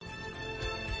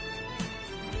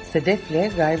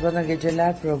Sedef'le Gaybana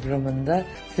Geceler programında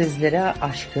sizlere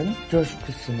aşkın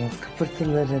coşkusunu,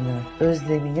 kıpırtılarını,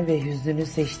 özlemini ve hüznünü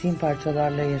seçtiğim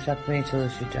parçalarla yaşatmaya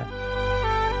çalışacağım.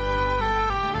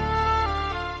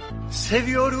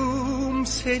 Seviyorum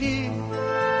seni,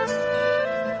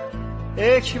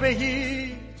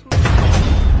 ekmeği.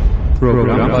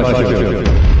 Program başlıyor.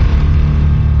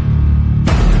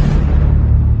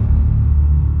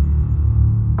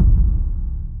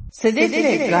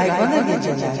 Sedef'le Gaybana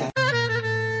Geceler.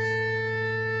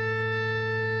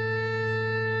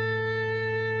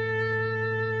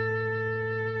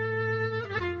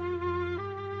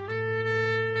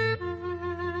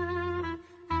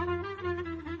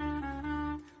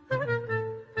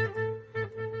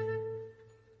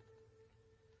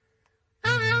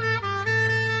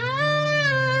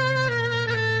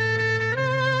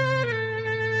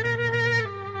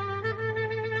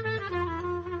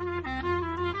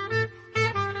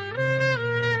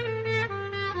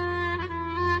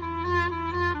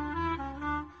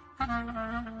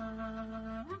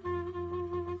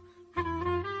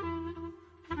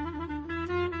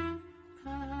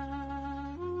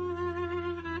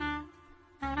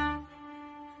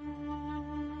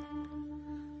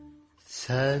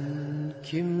 Sen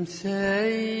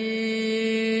kimseyi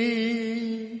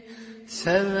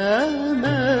sevemezsin,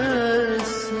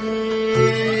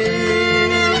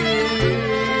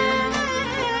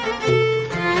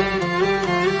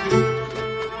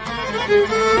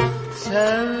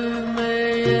 sevmeyeceksin.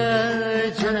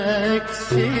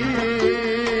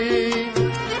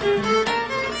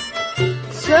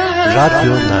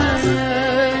 Radyo Naz.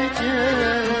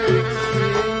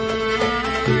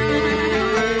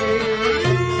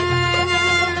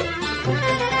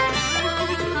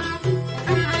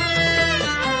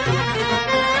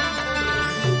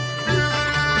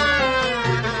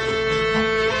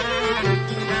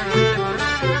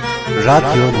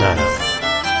 Radyo Naz.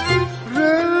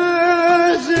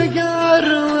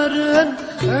 Rüzgarların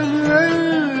önünde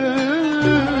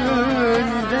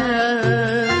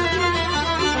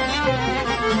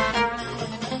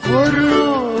kuru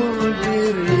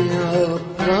bir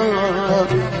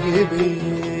yaprak gibi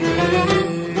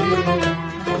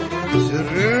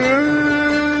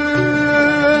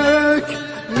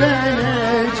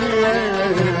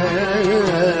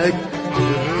sürüklenecek.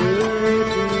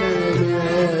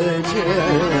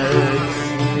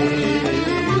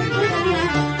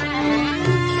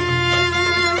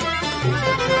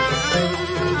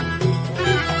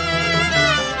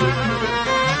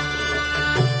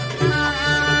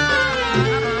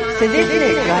 Sedef'le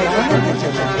Gaybana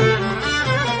Geceler.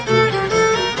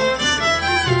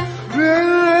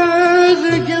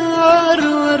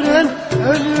 Rüzgarların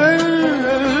önünde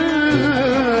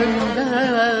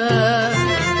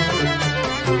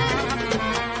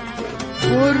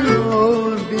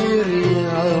kuru bir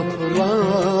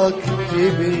yaprak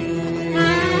gibi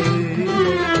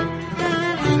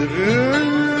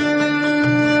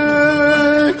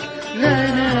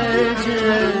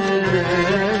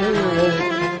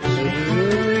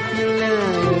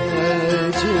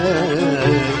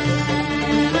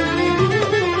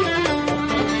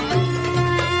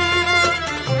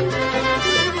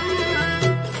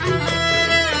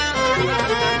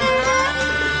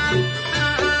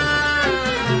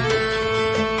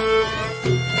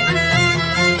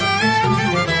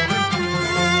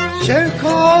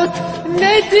şefkat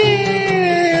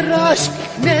nedir, aşk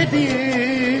nedir?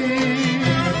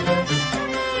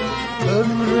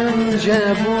 Ömrünce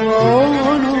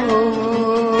bulunur,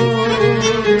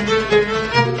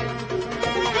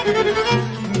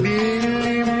 bilmeyeceksin,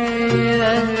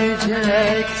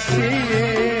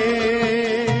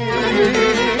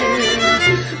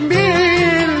 bilmeyeceksin.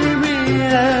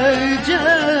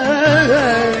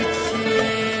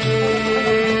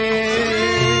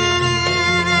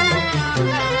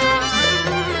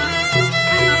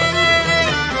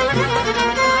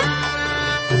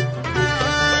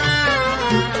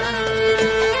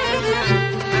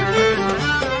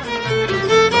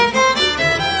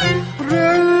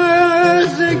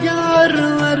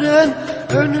 Rüzgarların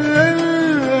önünde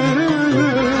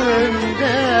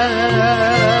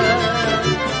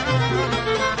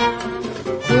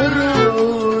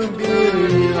kuru bir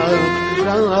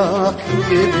yaprak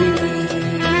gibi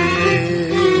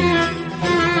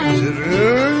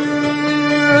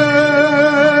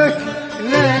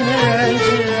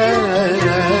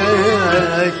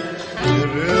sürüklenecek,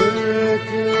 sürükleneceksin.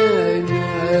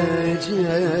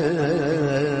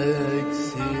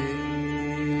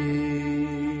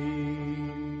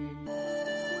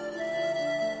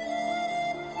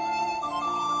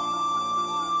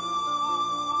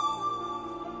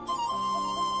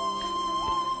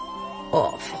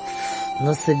 Of,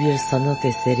 nasıl bir sanat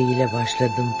eseriyle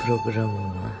başladım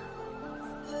programıma.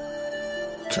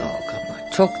 Çok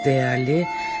ama çok değerli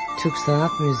Türk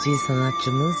sanat müziği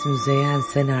sanatçımız Müzeyyen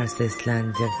Senar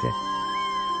seslendirdi.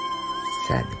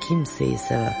 Sen kimseyi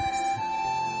sevemezsin.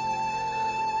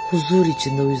 Huzur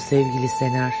içinde uyu sevgili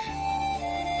Senar.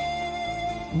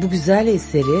 Bu güzel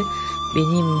eseri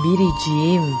benim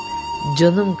biriciğim,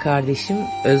 canım kardeşim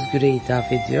Özgür'e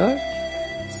ithaf ediyor.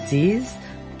 Siz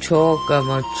çok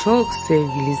ama çok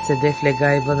sevgili Sedef'le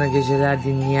Gaybana Geceler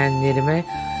dinleyenlerime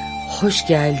hoş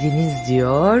geldiniz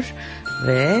diyor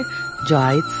ve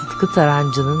Cahit Sıtkı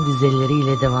Tarancı'nın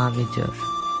dizeleriyle devam ediyor.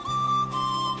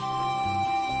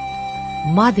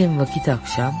 Madem vakit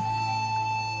akşam,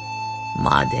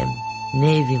 madem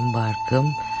ne evim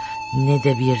barkım ne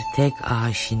de bir tek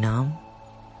aşinam,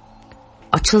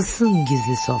 açılsın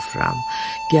gizli sofram,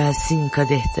 gelsin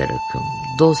kadehte rakım,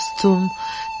 dostum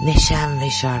neşem ve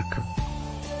şarkım.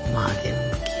 Madem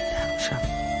vakit akşam.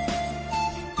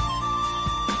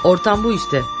 Ortam bu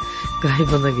işte.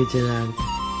 Gaybana Geceler.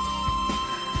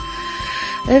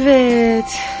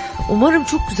 Evet. Umarım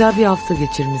çok güzel bir hafta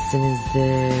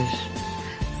geçirmişsinizdir.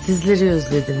 Sizleri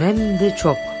özledim hem de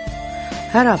çok.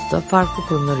 Her hafta farklı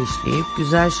konular işleyip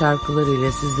güzel şarkılar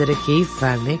ile sizlere keyif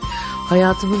vermek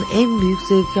hayatımın en büyük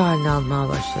zevki haline almaya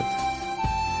başladı.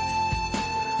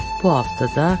 Bu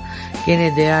haftada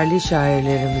gene değerli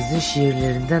şairlerimizin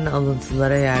şiirlerinden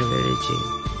alıntılara yer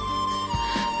vereceğim.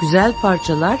 Güzel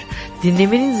parçalar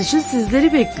dinlemeniz için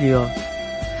sizleri bekliyor.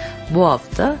 Bu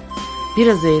hafta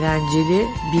biraz eğlenceli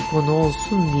bir konu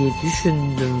olsun diye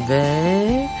düşündüm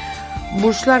ve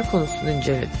burçlar konusunu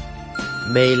inceledim.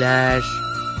 Beyler,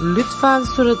 lütfen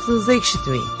suratınızı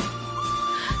ekşitmeyin.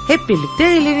 Hep birlikte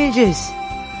eğleneceğiz.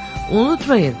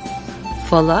 Unutmayın,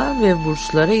 fala ve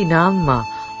burçlara inanma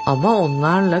ama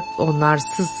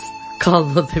onlarsız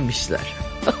kalma demişler.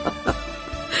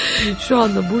 Şu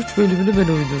anda burç bölümünü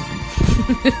ben uydurdum.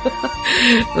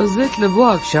 Özetle bu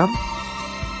akşam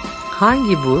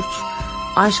hangi burç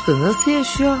aşkı nasıl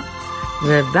yaşıyor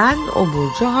ve ben o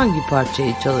burca hangi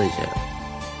parçayı çalacağım?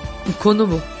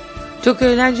 Konu bu. Çok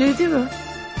eğlenceli değil mi?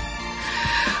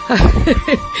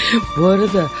 Bu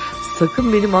arada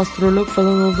sakın benim astrolog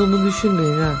falan olduğumu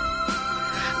düşünmeyin ha.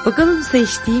 Bakalım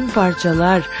seçtiğim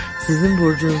parçalar sizin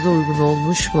burcunuza uygun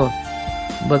olmuş mu?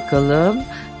 Bakalım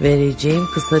vereceğim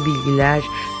kısa bilgiler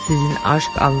sizin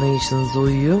aşk anlayışınıza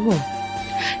uyuyor mu?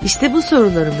 İşte bu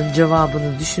sorularımın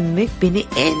cevabını düşünmek beni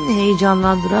en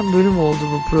heyecanlandıran bölüm oldu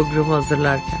bu programı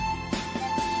hazırlarken.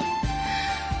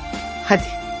 Hadi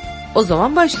o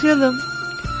zaman başlayalım.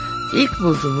 İlk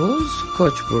burcumuz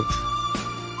Koç burcu.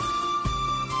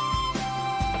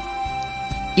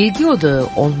 İlgi odağı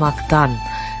olmaktan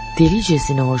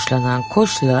delicesine hoşlanan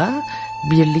Koç'la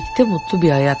birlikte mutlu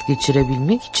bir hayat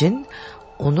geçirebilmek için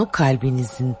onu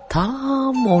kalbinizin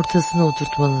tam ortasına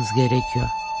oturtmanız gerekiyor.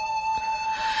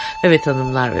 Evet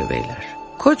hanımlar ve beyler,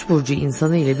 Koç burcu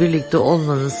insanı ile birlikte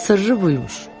olmanın sırrı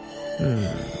buymuş.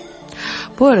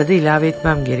 Bu arada ilave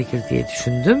etmem gerekir diye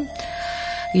düşündüm.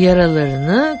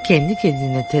 Yaralarını kendi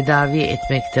kendine tedavi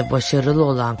etmekte başarılı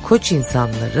olan Koç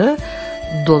insanları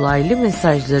dolaylı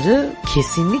mesajları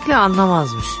kesinlikle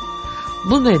anlamazmış.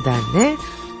 Bu nedenle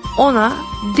ona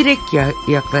direkt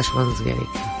yaklaşmanız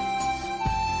gerekiyor.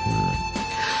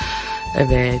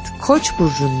 Evet, Koç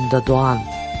burcunda doğan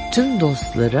tüm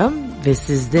dostlarım ve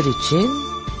sizler için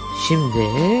şimdi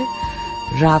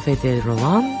Rafet El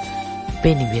Roman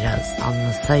Beni Biraz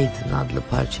Anlasaydın adlı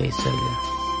parçayı söylüyor.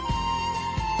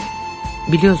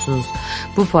 Biliyorsunuz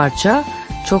bu parça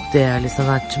çok değerli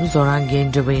sanatçımız Orhan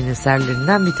Gencebay'ın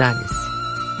eserlerinden bir tanesi.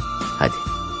 Hadi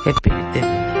hep birlikte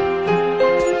dinleyelim.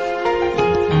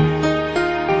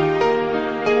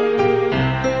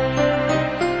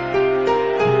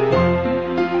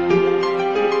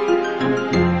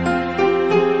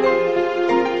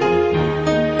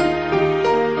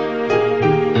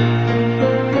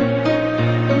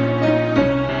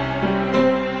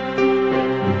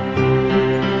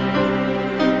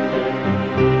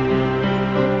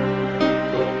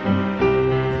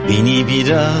 Beni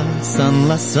biraz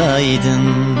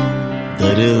anlasaydın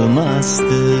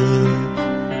darılmazdım.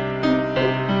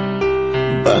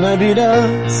 Bana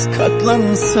biraz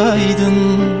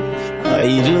katlansaydın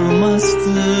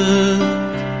ayrılmazdık.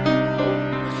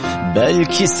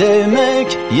 Belki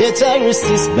sevmek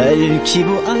yetersiz, belki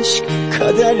bu aşk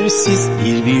kadersiz.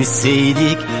 Bir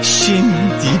bilseydik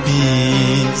şimdi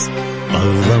biz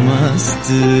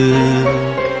ağlamazdık.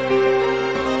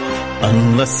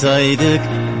 Anlasaydık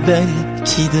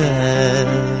belki de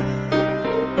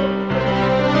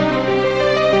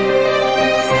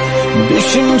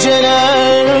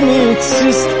Düşünceler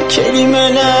ümitsiz,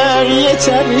 kelimeler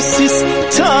yetersiz,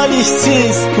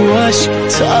 talihsiz bu aşk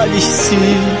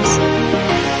talihsiz.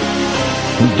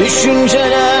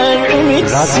 Düşünceler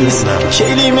ümitsiz,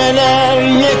 kelimeler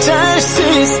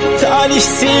yetersiz,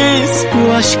 talihsiz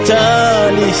bu aşk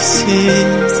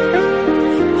talihsiz.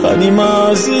 Hani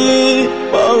maziyi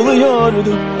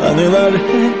bağlıyordu, anılar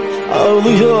hep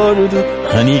ağlıyordu,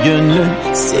 hani gönlüm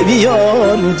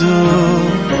seviyordu.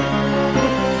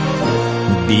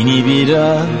 Beni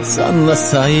biraz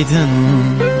anlasaydın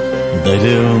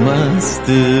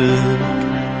darılmazdık.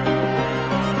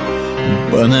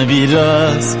 Bana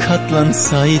biraz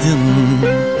katlansaydın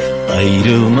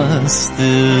ayrılmazdık.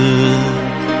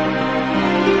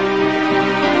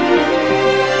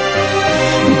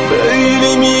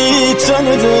 Böyle mi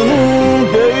tanıdın,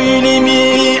 böyle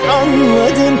mi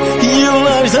anladın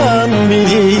yıllardan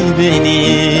beri beni?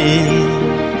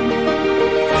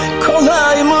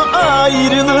 Kolay mı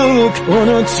ayrılık,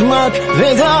 unutmak,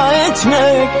 veda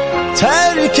etmek,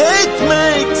 terk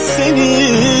etmek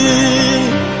seni?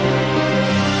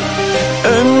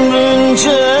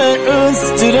 Ömrünce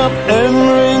ıstırap,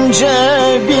 ömrünce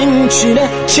bin çile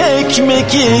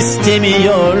çekmek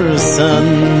istemiyorsan,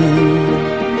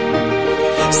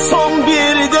 son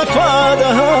bir defa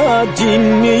daha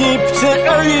dinleyip de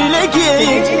öyle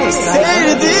git,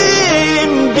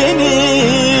 sevdim beni.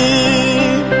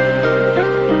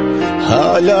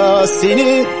 Hala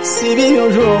seni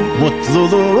seviyorum,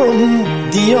 mutluluğum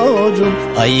diyorum,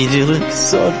 ayrılık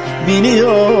zor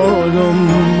biliyorum.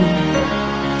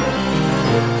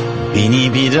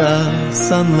 Beni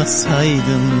biraz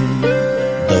anlasaydın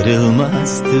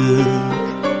darılmazdık.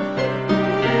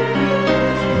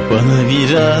 Bana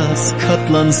biraz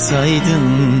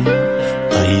katlansaydın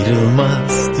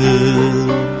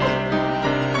ayrılmazdık.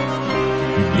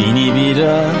 Beni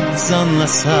biraz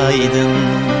anlasaydın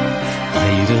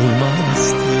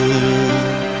ayrılmazdık.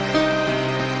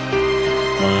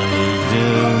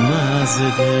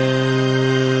 Ayrılmazdık.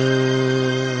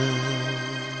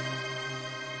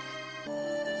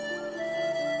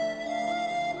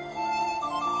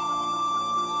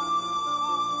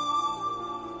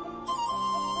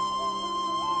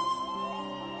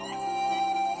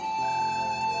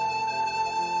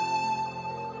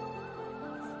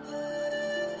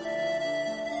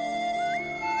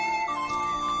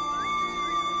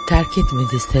 Terk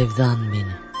etmedi sevdan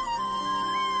beni.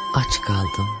 Aç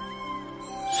kaldım,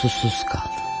 susuz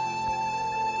kaldım.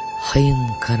 Hayın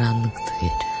karanlıktı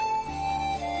yeri.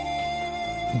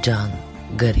 Can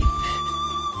garip,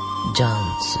 can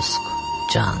suskun,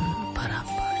 can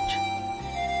paramparça.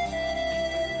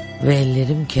 Ve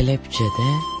ellerim kelepçede,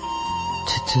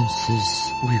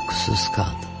 tütünsüz, uykusuz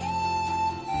kaldım.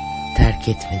 Terk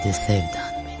etmedi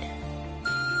sevdan beni.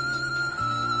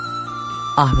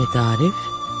 Ahmet Arif,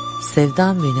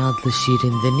 Sevdan Beni adlı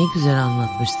şiirinde ne güzel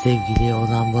anlatmış sevgiliye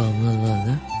olan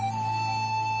bağımlılığını.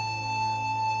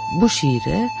 Bu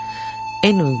şiire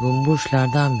en uygun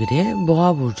burçlardan biri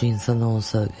Boğa burcu insanı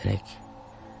olsa gerek.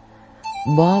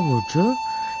 Boğa burcu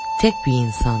tek bir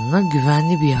insanla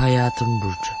güvenli bir hayatın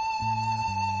burcu.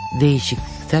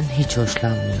 Değişiklikten hiç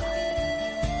hoşlanmıyor.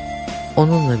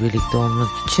 Onunla birlikte olmak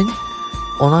için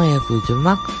ona ayak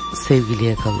uydurmak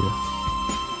sevgiliye kalıyor.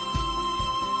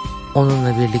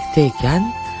 Onunla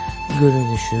birlikteyken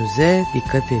görünüşünüze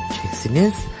dikkat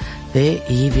edeceksiniz ve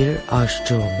iyi bir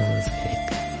aşçı olmanız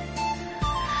gerekli.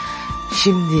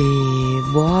 Şimdi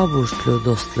Boğa burçlu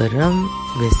dostlarım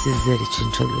ve sizler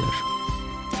için çalıyorum.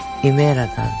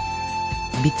 İmera'dan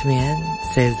Bitmeyen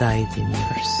Sevda'yı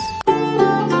dinliyoruz.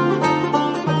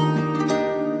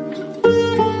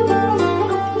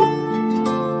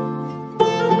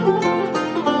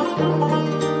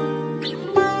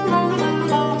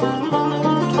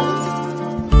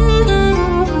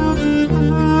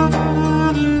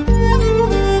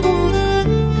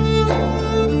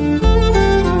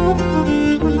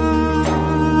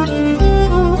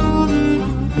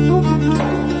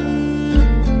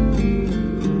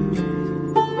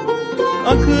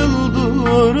 Akıl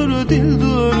durur, dil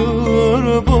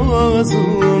durur,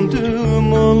 boğazım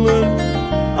düm olur.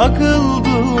 Akıl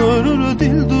durur,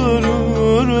 dil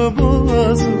durur,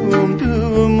 boğazım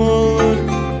düm olur.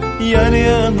 Yar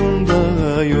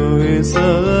yanımda yoksa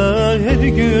her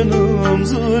günüm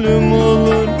zulüm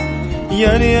olur.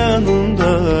 Yar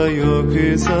yanımda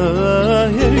yoksa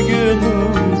her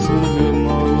günüm zulüm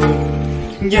olur.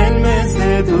 Gelmez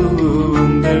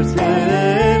dedim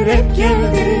dertler hep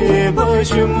geldi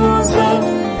başımıza.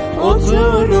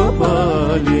 Oturup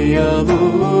ağlayalım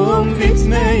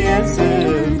bitmeyen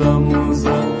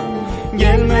sevdamıza.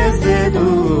 Gelmez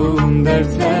dedim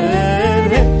dertler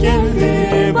hep geldi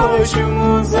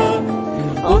başımıza.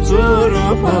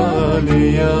 Oturup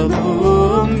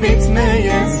ağlayalım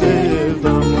bitmeyen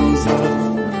sevdamıza.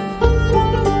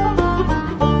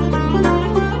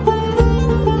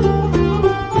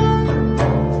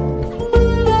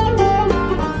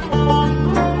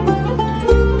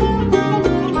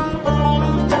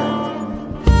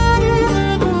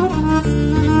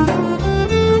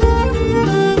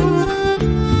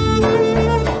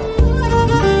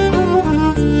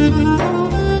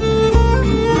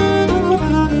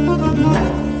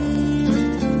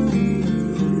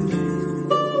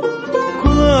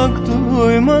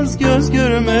 Duymaz göz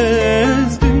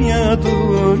görmez, dünya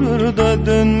durur da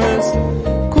dönmez.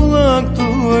 Kulak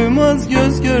duymaz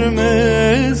göz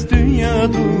görmez,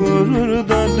 dünya durur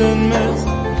da dönmez.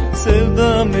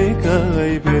 Sevdamı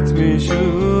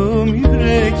kaybetmişim,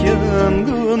 yürek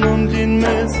yangınım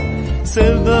dinmez.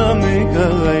 Sevdamı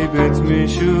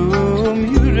kaybetmişim,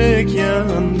 yürek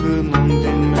yangınım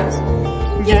dinmez.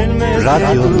 Gelmez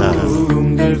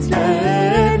yavrum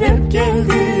dertler hep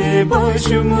geldi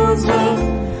başımıza.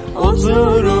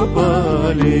 Oturup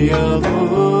ağlayalım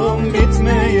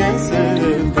bitmeyen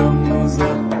sevdamıza.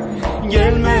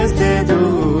 Gelmez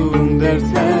dedim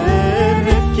dertler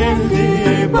hep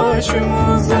geldi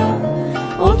başımıza.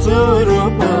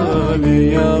 Oturup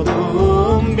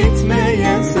ağlayalım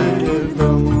bitmeyen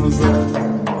sevdamıza.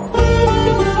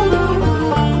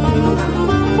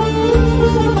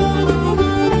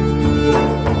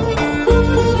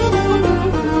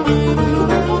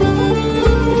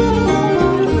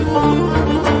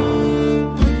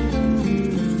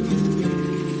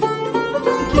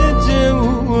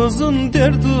 Uzun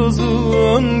dert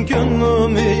uzun,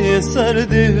 gönlümü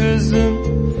sardı hüzün.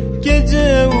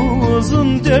 Gece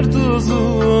uzun dert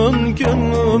uzun,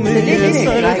 gönlümü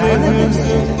sardı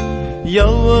hüzün.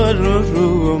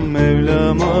 Yalvarırım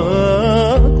Mevlam'a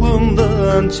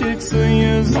aklımdan çıksın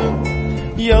yüzün.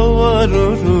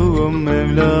 Yalvarırım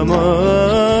Mevlam'a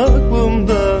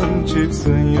aklımdan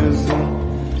çıksın yüzün.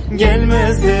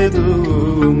 Gelmez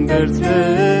dedim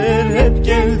dertler hep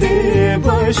geldi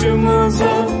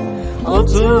başımıza.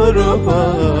 Oturup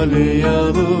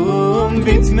ağlayalım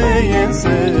bitmeyen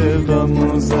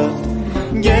sevdamıza.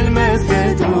 Gelmez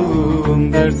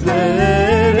dedim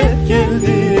dertler hep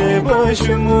geldi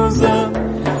başımıza.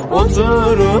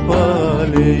 Oturup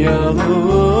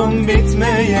ağlayalım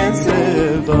bitmeyen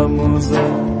sevdamıza.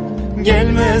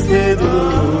 Gelmez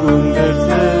dedim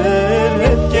dertler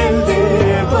hep geldi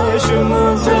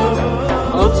başımıza.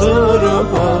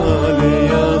 Oturup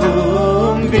ağlayalım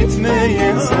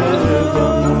bitmeyen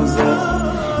sevdamıza.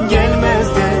 Gelmez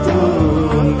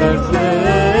dedim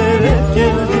dertler hep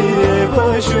geldi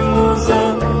başımıza.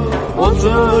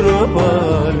 Oturup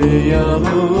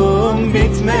ağlayalım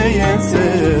bitmeyen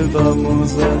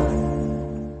sevdamıza.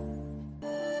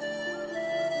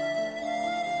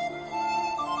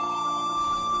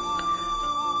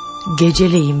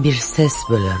 Geceleyin bir ses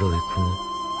böler uykumu.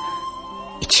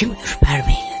 İçim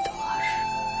ürpermeyle dolar.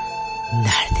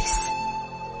 Neredesin?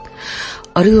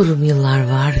 Arıyorum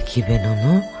yıllar var ki ben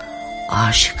onu.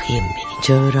 Aşıkıyım beni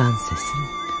çağıran sesin.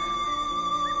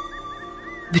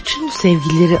 Bütün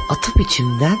sevgileri atıp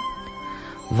içimden,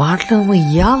 varlığımı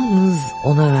yalnız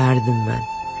ona verdim ben.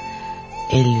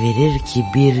 El verir ki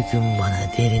bir gün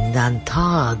bana derinden,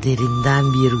 ta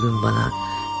derinden bir gün bana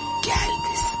gel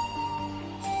desin.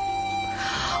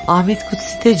 Ahmet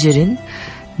Kutsi Tecer'in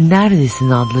Neredesin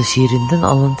adlı şiirinden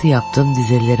alıntı yaptığım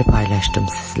dizeleri paylaştım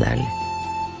sizlerle.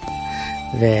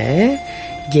 Ve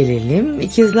gelelim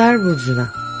İkizler Burcu'na.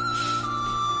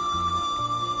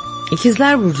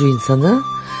 İkizler Burcu insanı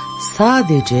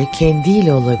sadece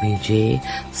kendiyle olabileceği,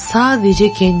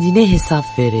 sadece kendine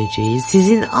hesap vereceği,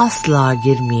 sizin asla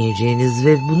girmeyeceğiniz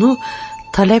ve bunu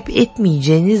talep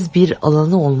etmeyeceğiniz bir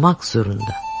alanı olmak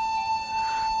zorunda.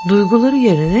 Duyguları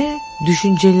yerine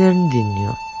düşüncelerini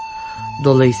dinliyor.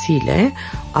 Dolayısıyla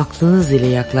aklınız ile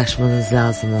yaklaşmanız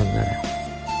lazım onlara.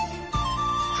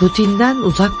 Rutinden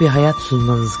uzak bir hayat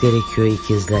sunmanız gerekiyor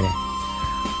ikizlere.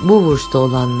 Bu burçta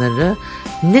olanları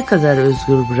ne kadar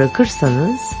özgür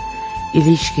bırakırsanız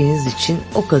ilişkiniz için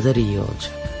o kadar iyi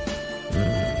olacak.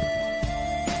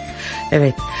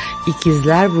 Evet,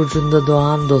 İkizler Burcu'nda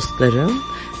doğan dostlarım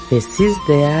ve siz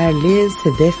değerli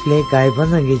Sedef'le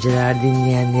Gaybana Geceler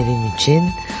dinleyenlerim için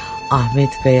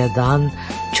Ahmet Kaya'dan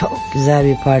çok güzel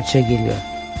bir parça geliyor.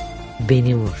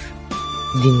 Beni Vur.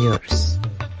 Dinliyoruz.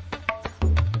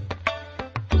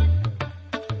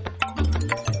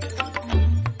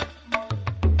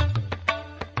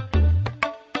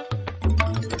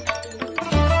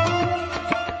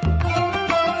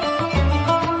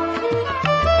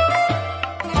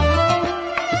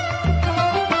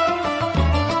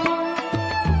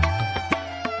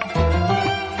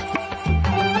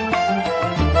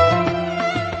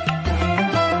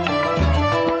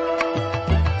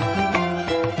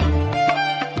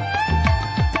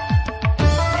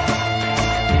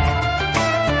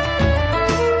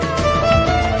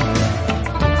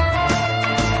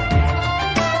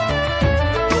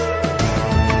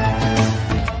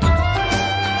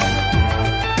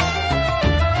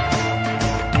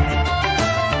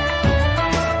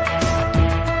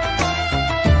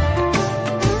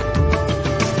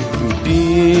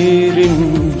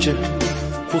 ince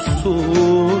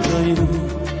pusudayım,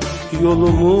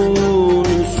 yolumun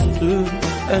üstü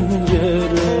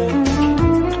engerek.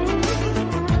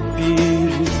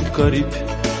 Bir garip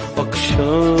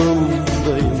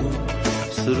akşamdayım,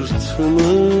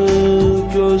 sırtımı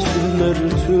gözler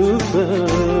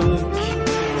tüfek.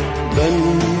 Ben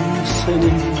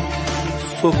senin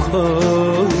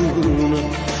sokağına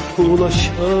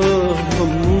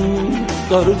ulaşamam,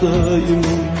 dardayım.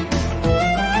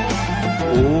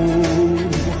 O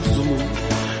mazlum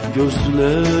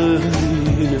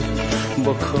gözlerine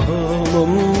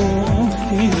bakamam,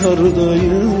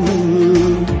 yardayım.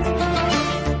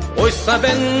 Oysa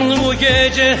ben bu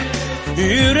gece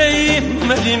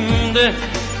yüreğim elimde,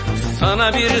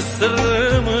 sana bir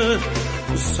sırrımı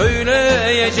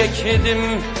söyleyecektim.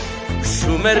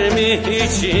 Şu mermi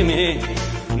içimi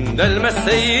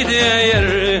delmeseydi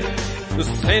eğer,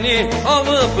 seni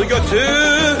alıp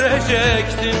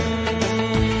götürecektim.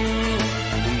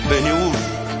 Beni vur,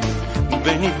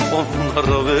 beni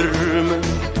onlara verme,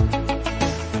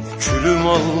 külüm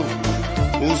al,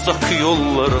 uzak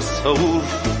yollara savur.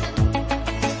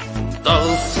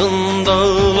 Dağılsın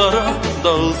dağlara,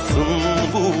 dağılsın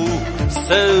bu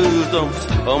sevdam,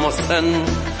 ama sen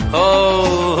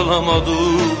ağlama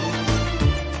dur.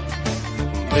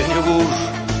 Beni vur,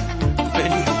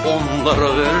 beni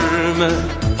onlara verme,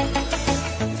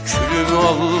 külümü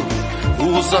al,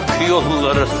 uzak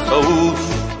yollara savur.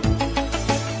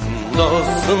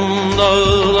 Dağılsın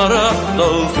dağlara,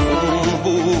 dağılsın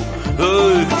bu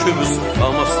öykümüz,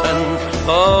 ama sen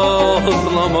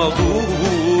ağlama dur.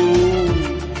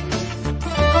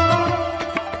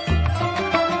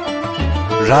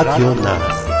 Radyo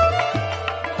Naz.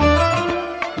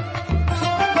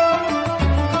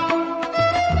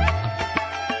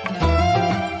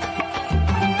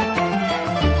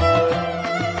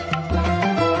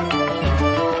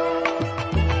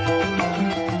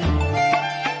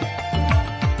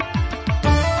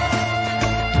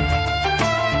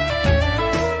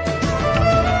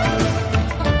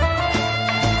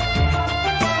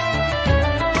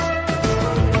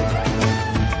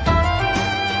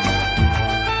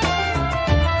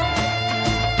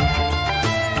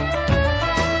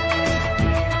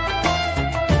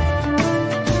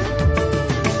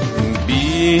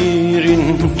 Bir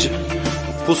ince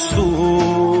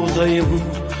pusudayım,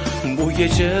 bu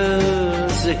gece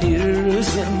zehir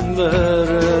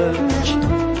zemberek.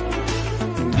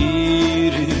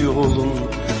 Bir yolun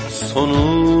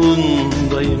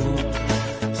sonundayım,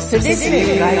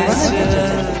 Sedefli gayret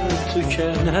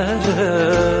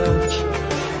tükenerek.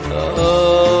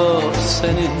 Ah,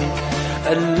 senin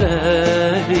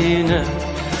ellerine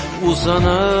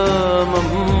uzanamam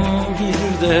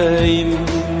bir deyim.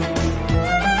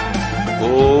 O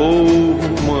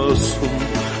masum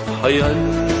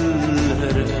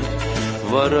hayallere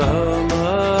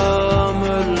varamam,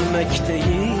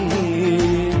 ölmekteyim.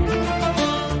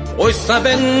 Oysa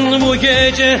ben bu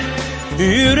gece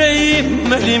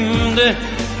yüreğim elimde,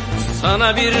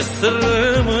 sana bir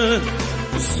sırrımı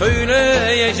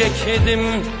söyleyecektim.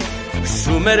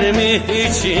 Şu mermi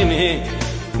içimi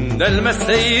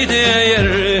delmeseydi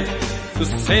eğer,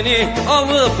 seni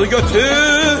alıp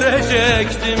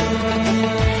götürecektim.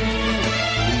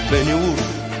 Beni vur,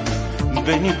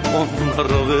 beni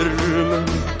onlara verme,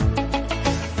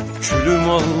 külüm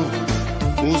al,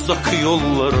 uzak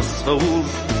yollara savur.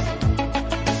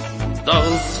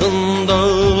 Dağılsın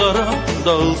dağlara,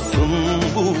 dağılsın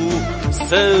bu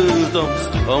sevdam,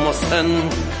 ama sen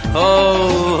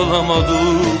ağlama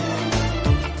dur.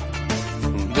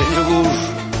 Beni vur,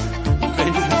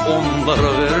 beni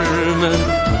onlara verme,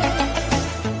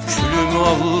 külümü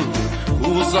al,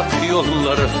 uzak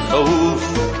yollara savur.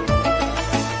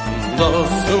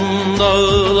 Dağılsın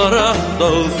dağlara,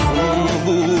 dağılsın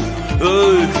bu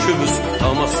öykümüz,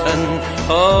 ama sen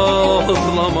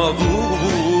ağlama dur.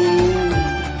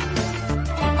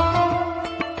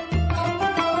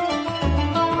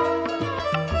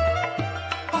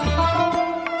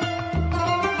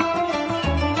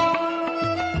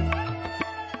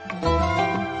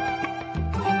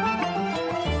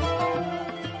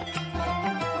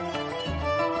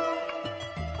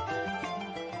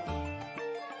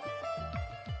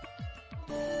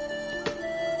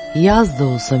 Yaz da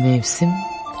olsa mevsim,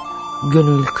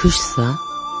 gönül kışsa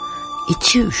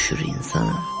içi üşür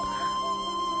insanın.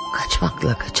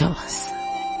 Kaçmakla kaçamazsın.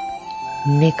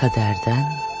 Ne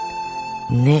kaderden,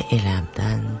 ne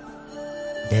elemden,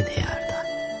 ne de yardan.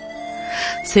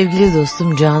 Sevgili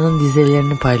dostum Can'ın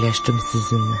dizelerini paylaştım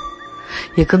sizinle.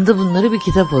 Yakında bunları bir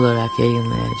kitap olarak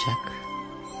yayınlayacak.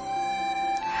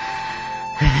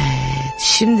 Evet,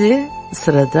 şimdi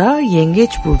sırada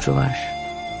Yengeç Burcu var.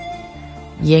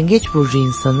 Yengeç burcu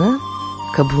insanı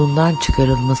kabuğundan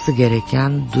çıkarılması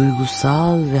gereken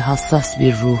duygusal ve hassas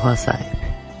bir ruha sahip.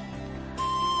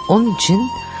 Onun için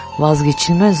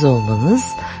vazgeçilmez olmanız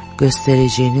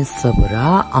göstereceğiniz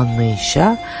sabıra,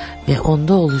 anlayışa ve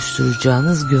onda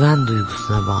oluşturacağınız güven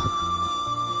duygusuna bağlı.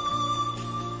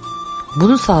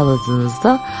 Bunu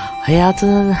sağladığınızda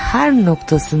hayatının her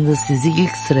noktasında sizi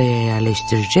ilk sıraya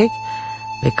yerleştirecek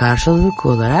ve karşılık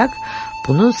olarak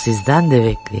bunu sizden de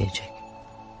bekleyecek.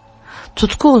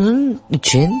 Tutku onun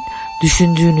için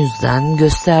düşündüğünüzden,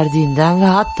 gösterdiğinden ve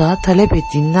hatta talep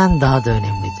ettiğinden daha da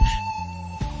önemlidir.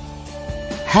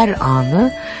 Her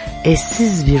anı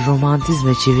eşsiz bir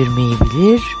romantizme çevirmeyi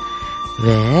bilir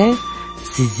ve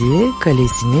sizi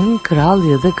kalesinin kral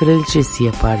ya da kraliçesi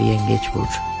yapar Yengeç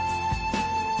burcu.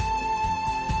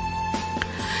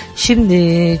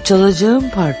 Şimdi çalacağım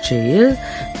parçayı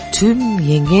tüm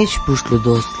Yengeç burçlu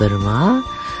dostlarıma,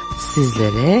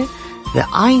 sizlere ve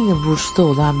aynı burçta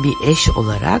olan bir eş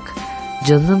olarak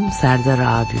canım Serdar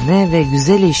abime ve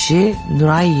güzel eşi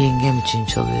Nuray yengem için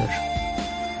çalıyorum.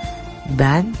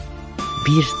 Ben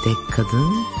bir tek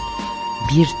kadın,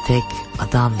 bir tek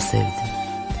adam sevdim.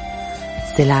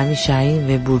 Selami Şahin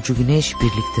ve Burcu Güneş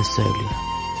birlikte söylüyor.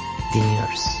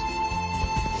 Dinliyoruz.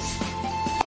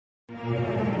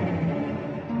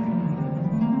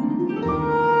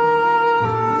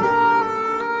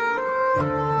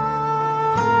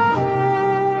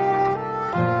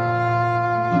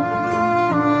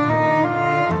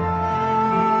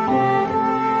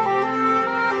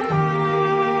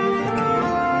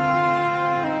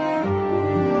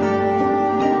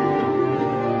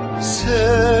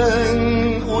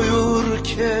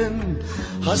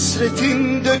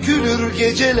 Hasretin dökülür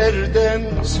gecelerden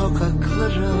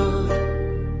sokaklara,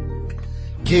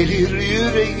 gelir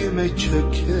yüreğime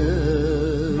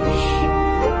çöker,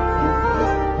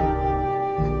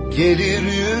 gelir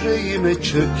yüreğime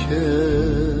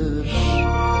çöker.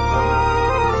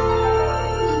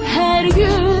 Her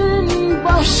gün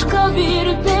başka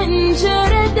bir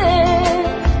pencerede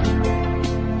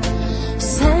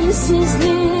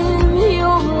sensizliğim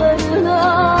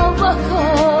yollarına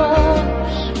bakar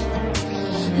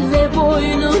ve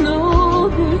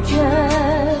boynunu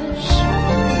büker.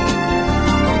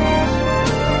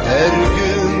 Her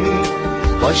gün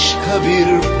başka bir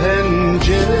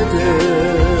pencerede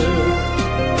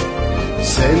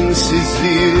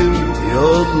sensizliğim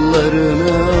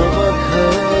yollarına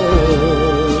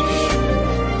bakar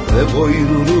ve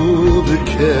boynunu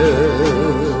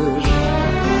büker.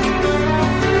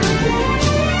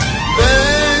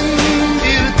 Ben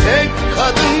bir tek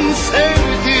kadın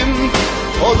sevdim,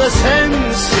 o da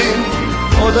sensin,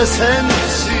 o da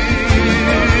sensin.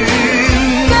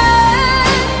 Ben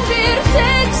bir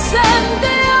tek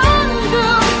sende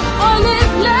yandım,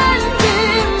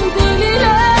 alevlendim,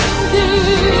 delilendim.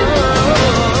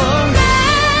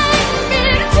 Ben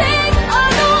bir tek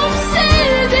anım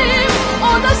sevdim, o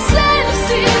da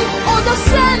sensin, o da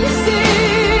sensin.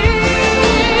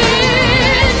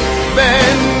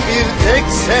 Ben bir tek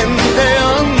sende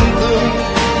yandım,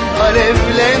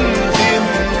 alevlendim,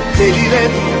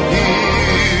 delilendim.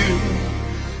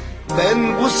 Ben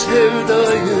bu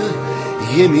sevdayı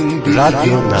yemin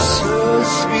bildim,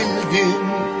 söz bildim.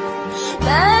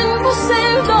 Ben bu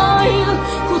sevdayı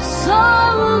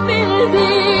kutsal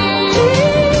bildim.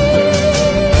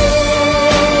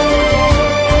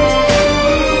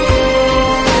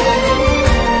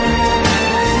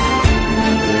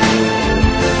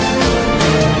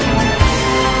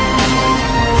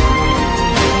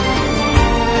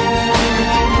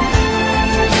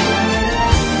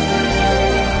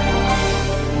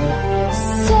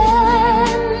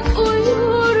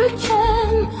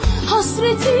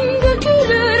 Hasretin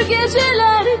dökülür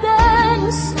gecelerden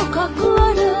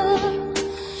sokaklara,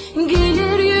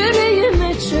 gelir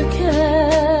yüreğime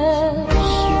çöker,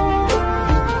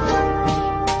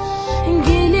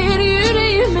 gelir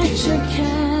yüreğime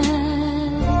çöker.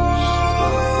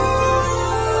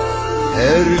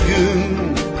 Her gün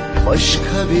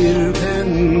başka bir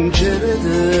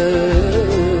pencerede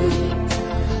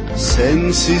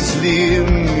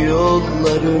sensizliğim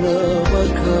yollarına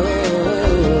bakar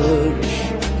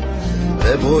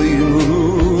ve boynunu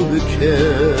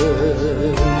büker.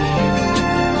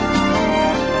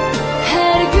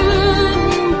 Her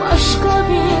gün başka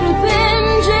bir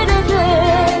pencerede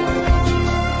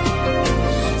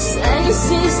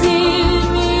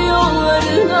sensizliğin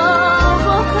yollarına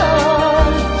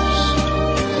bakar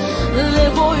ve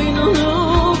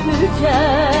boynunu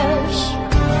büker.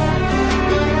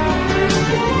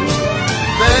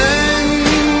 Ben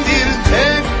bir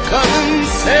tek kadın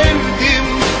sevdim,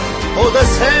 o da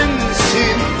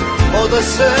sensin, o da da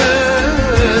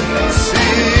sensin.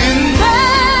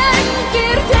 Ben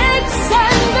bir tek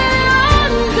sende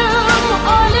yandım,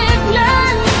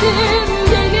 alevlendim,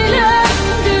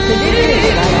 delilendim.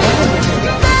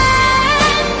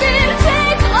 Ben bir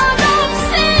tek adam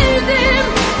sevdim,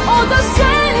 o da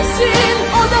sensin,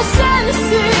 o da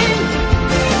sensin.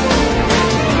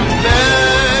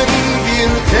 Ben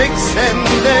bir tek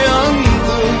sende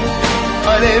yandım,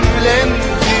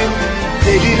 alevlendim,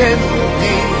 delilendim.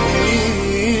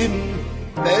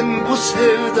 Ben bu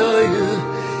sevdayı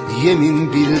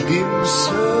yemin bildim,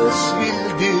 söz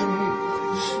bildim.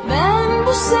 Ben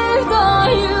bu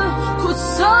sevdayı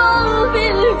kutsal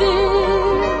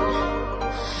bildim.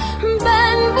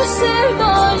 Ben bu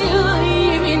sevdayı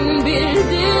yemin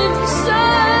bildim,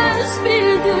 söz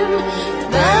bildim.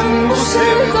 Ben bu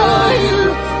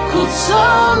sevdayı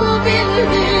kutsal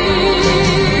bildim.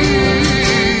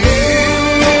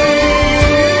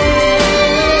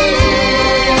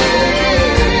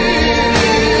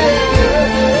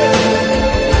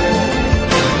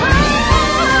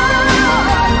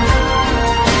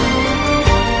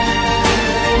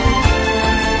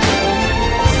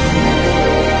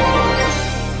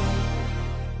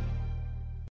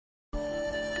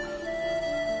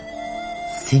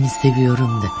 Seni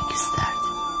seviyorum demek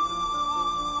isterdim.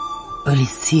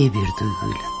 Ölesiye bir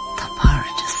duyguyla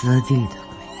taparcasına dil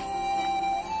dökmek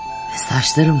ve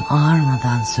saçlarım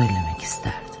ağarmadan söylemek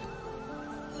isterdim.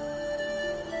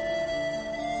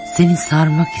 Seni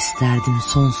sarmak isterdim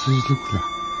sonsuzlukla,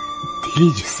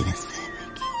 delicesine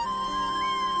sevmek.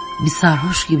 Bir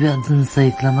sarhoş gibi adını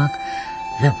sayıklamak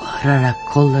ve bağırarak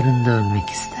kollarında ölmek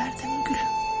isterdim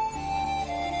gülüm.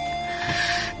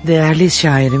 Değerli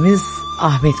şairimiz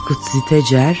Ahmet Kutsi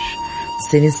Tecer,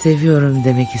 Seni Seviyorum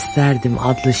Demek İsterdim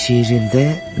adlı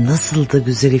şiirinde nasıl da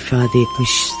güzel ifade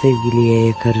etmiş sevgili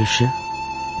yakarışı.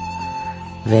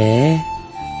 Ve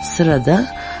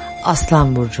sırada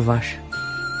Aslan Burcu var.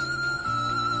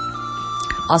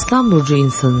 Aslan Burcu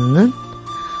insanının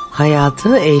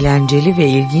hayatı eğlenceli ve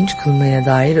ilginç kılmaya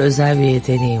dair özel bir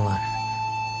yeteneği var.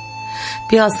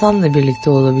 Bir aslanla birlikte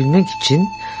olabilmek için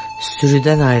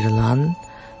sürüden ayrılan,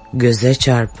 göze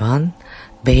çarpan,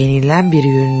 beğenilen bir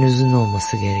yönünüzün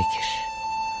olması gerekir.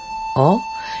 O,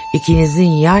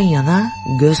 ikinizin yan yana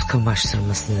göz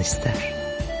kamaştırmasını ister.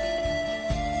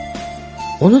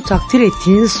 Onu takdir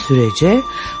ettiğiniz sürece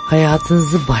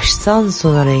hayatınızı baştan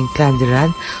sona renklendiren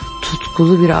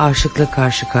tutkulu bir aşıkla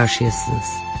karşı karşıyasınız.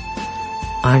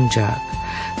 Ancak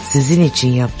sizin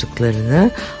için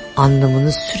yaptıklarını,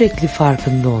 anlamını sürekli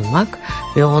farkında olmak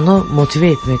ve onu motive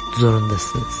etmek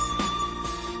zorundasınız.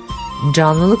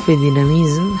 Canlılık ve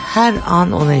dinamizm her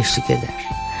an ona eşlik eder.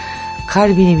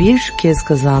 Kalbini bir kez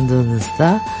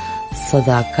kazandığınızda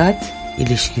sadakat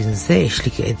ilişkinize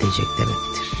eşlik edecek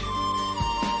demektir.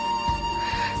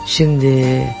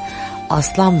 Şimdi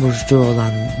Aslan Burcu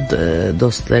olan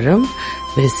dostlarım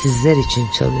ve sizler için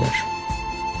çalıyorum.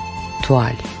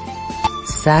 Tuval,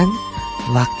 Sen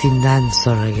Vaktinden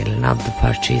Sonra Gelen adlı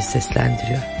parçayı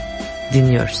seslendiriyor.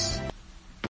 Dinliyoruz.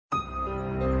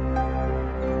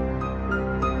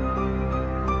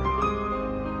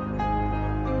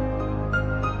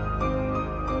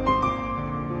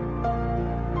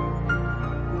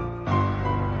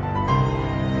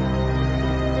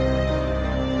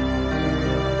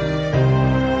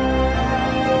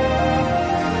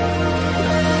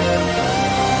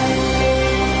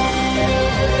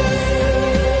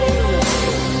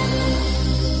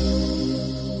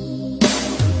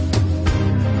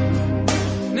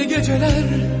 Geceler,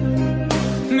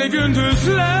 ne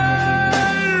gündüzler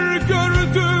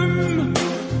gördüm.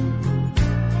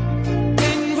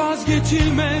 En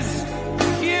vazgeçilmez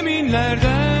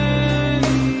yeminlerden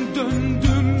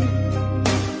döndüm.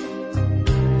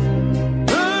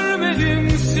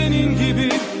 Görmedim senin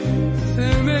gibi,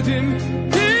 sevmedim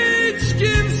hiç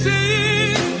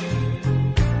kimseyi.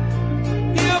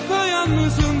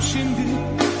 Yapayalnızım şimdi,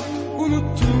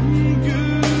 unuttum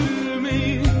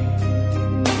gülmeyi.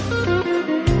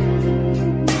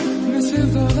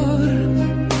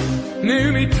 Ne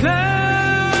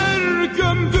ümitler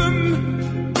gömdüm,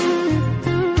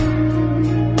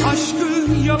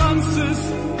 aşkı yalansız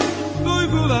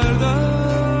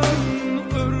duygulardan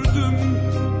ördüm.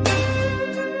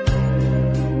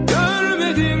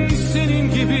 Görmedim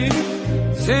senin gibi,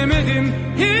 sevmedim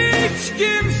hiç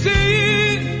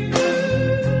kimseyi.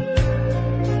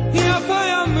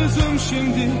 Yapayalnızım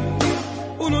şimdi,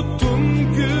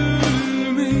 unuttum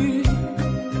gülmeyi.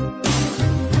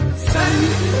 Sen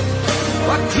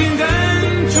vaktinden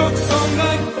çok sonra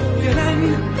gelen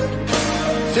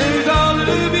sevdalı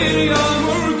bir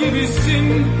yağmur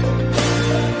gibisin.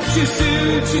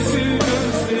 Çisil çisil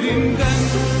gözlerinden.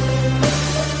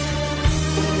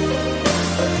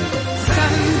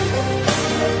 Sen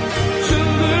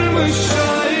çıldırmış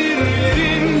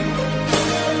şairlerin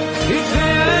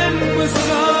titreyen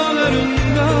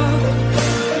mısralarında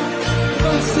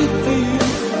bahsettiğin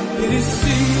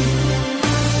birisin.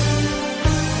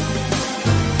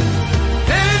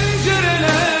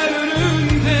 Pencereler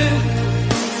önünde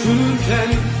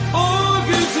dururken o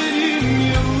güzelim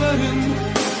yılların,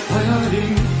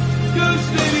 hayalin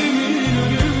gözlerimin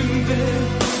önünde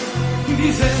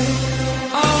bize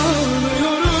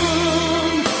ağlıyorum.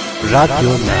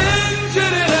 Radyo Naz.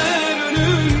 Pencereler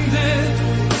önünde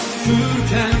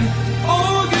dururken o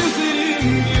güzelim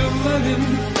yılların,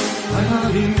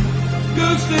 hayalin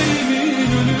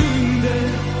gözlerimin önünde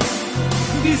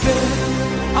bize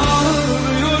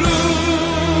ağlıyorum.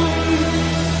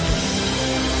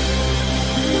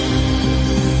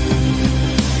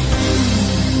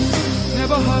 Ne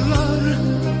baharlar,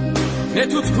 ne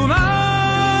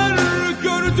tutkular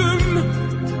gördüm.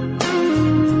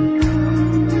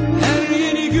 Her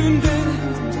yeni günde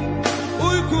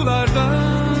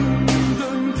uykulardan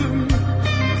döndüm.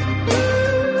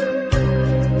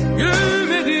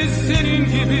 Gülmedi senin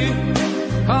gibi,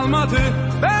 kalmadı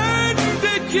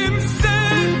bende kimse.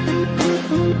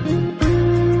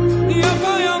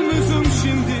 Yapayalnızım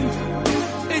şimdi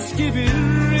eski bir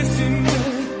resimde.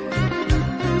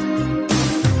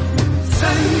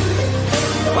 Sen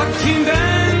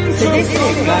vaktinden çok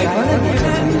sonra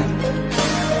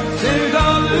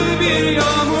sevdalı bir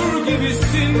yağmur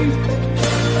gibisin.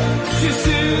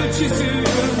 Çisil çisil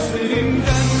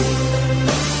gözlerinden.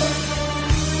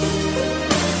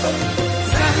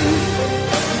 Sen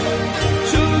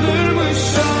çıldırmış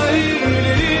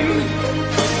şairlerin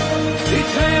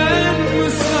titreyen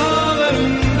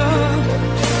mısralarında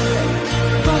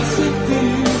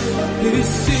bahsettiğin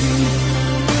birisin.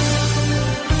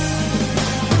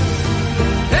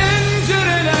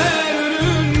 Pencereler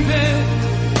önünde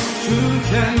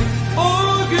çürürken o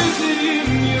güzelim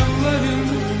yılların,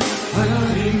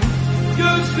 hayalin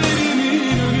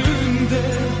gözlerimin önünde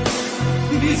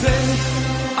bize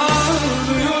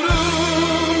ağlıyorum.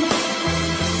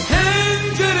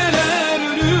 Pencereler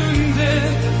önünde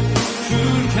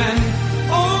çürürken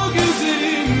o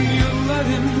güzelim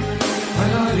yılların,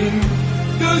 hayalin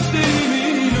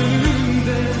gözlerimin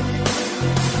önünde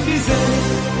bize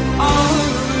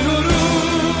ağlıyorum.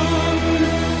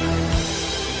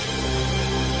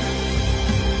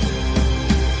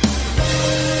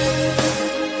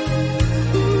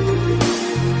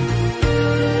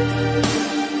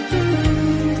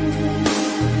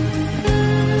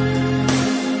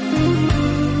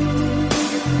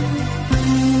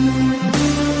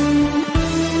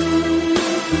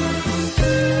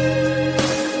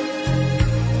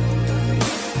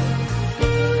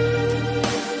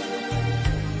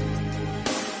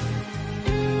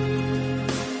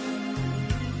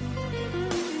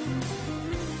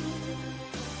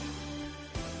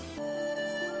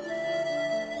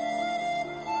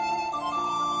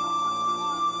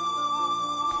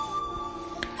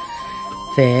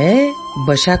 Ve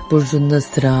Başak Burcu'nda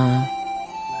sıra.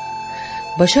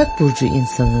 Başak Burcu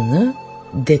insanını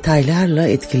detaylarla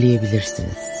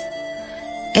etkileyebilirsiniz.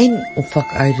 En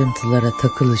ufak ayrıntılara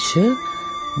takılışı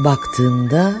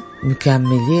baktığında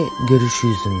mükemmeli görüşü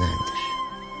yüzündendir.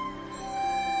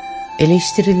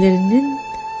 Eleştirilerinin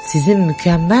sizin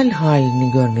mükemmel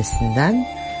halini görmesinden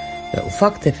ve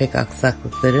ufak tefek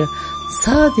aksaklıkları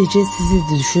sadece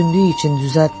sizi düşündüğü için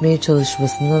düzeltmeye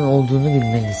çalışmasından olduğunu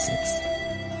bilmelisiniz.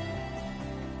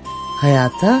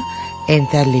 Hayata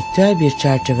entelektüel bir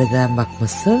çerçeveden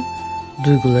bakması,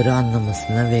 duyguları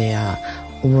anlamasına veya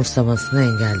umursamasına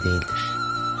engel değildir.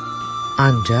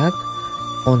 Ancak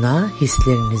ona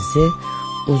hislerinizi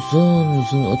uzun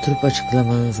uzun oturup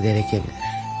açıklamanız gerekebilir.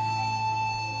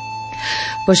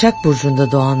 Başak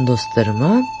Burcu'nda doğan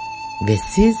dostlarıma ve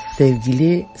siz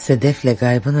sevgili Sedef'le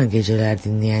Gaybana Geceler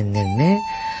dinleyenlerine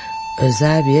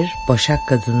özel bir Başak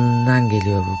kadınından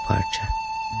geliyor bu parça.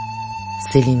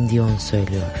 Celine Dion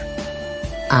söylüyor.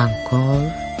 Encore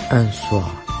un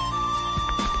soir.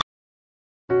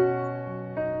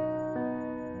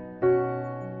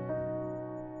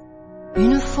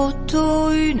 Une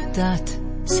photo, une date,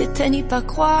 c'était n'y pas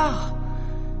croire.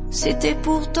 C'était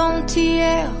pourtant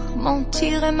hier,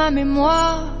 mentir est ma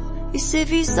mémoire. Et ces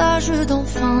visages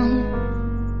d'enfants,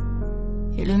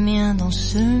 et le mien dans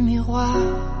ce miroir.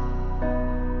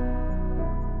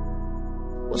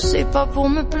 Oh, c'est pas pour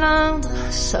me plaindre,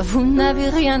 ça vous n'avez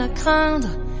rien à craindre.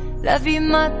 La vie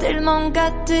m'a tellement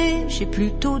gâtée, j'ai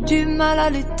plutôt du mal à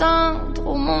l'éteindre.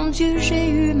 Oh mon Dieu, j'ai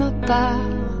eu ma part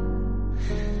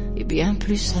bien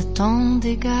plus à tant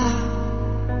d'égards.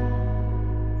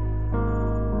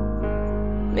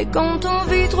 Mais quand on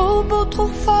vit trop beau,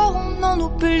 trop fort, on en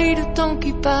oublie le temps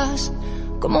qui passe.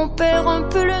 Comme on perd un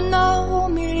peu le nord au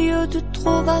milieu de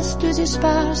trop vastes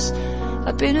espaces.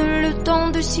 À peine le temps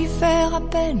de s'y faire, à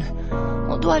peine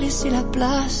on doit laisser la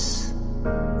place.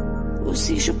 Ou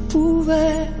si je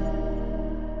pouvais,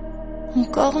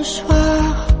 encore un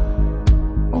soir,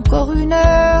 encore une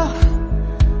heure,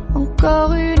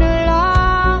 encore une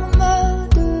larme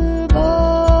de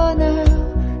bonheur,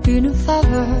 une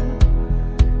faveur,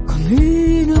 comme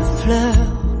une fleur,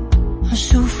 un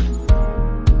souffle,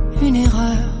 une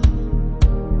erreur,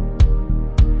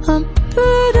 un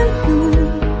peu de nous,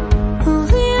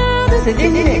 rien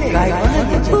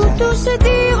de tout, pour tout se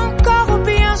dire encore ou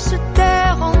bien se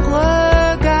taire en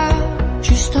regard,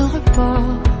 juste un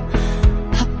report,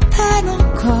 à peine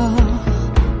encore,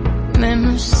 même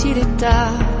s'il est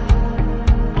tard.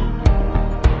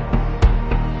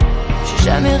 J'ai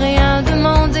jamais rien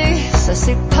demandé, ça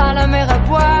c'est pas la mer à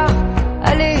boire.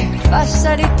 Allez, face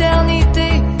à l'éternité,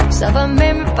 ça va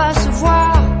même pas se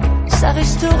voir, ça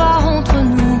restera entre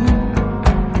nous,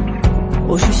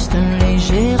 au juste un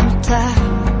léger retard.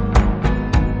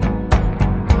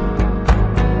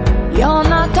 Y'en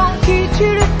a tant qui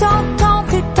tuent le temps, tant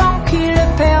et tant qui le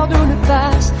perdent ou le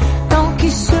passent, tant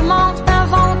qui se mentent,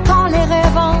 inventant les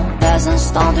rêvant des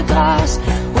instants de grâce,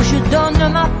 où je donne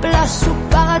ma place au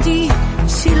paradis,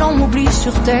 si l'on m'oublie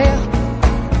sur terre.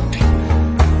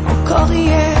 Encore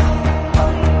hier,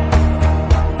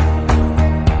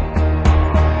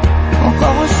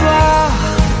 encore un soir,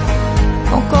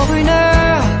 encore une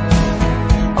heure,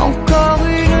 encore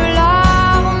une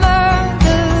larme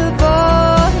de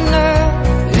bonheur,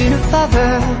 une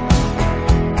faveur,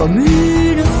 comme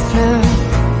une fleur,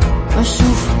 un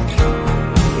souffle,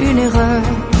 une erreur,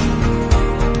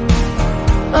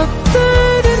 un peu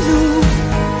de nous,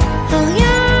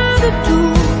 rien de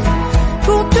tout,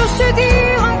 pour tout se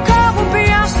dire encore ou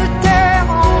bien se taire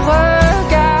en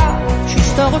regard,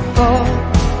 juste un report,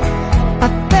 à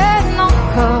peine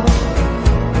encore,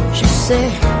 je sais,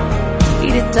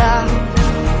 il est tard,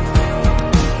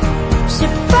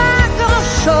 c'est pas grand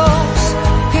chose,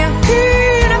 rien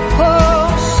qu'une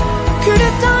pause, que le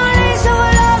temps les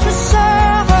horloges se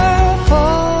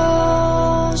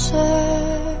reposent,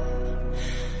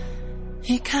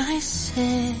 et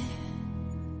caresser,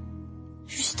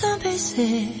 juste un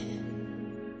baiser,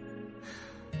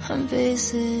 un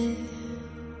baiser.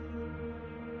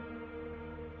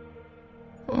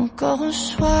 Encore un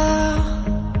soir,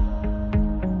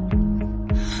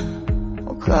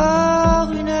 encore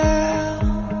une heure,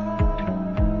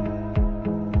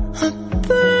 un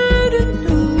peu de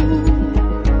nous,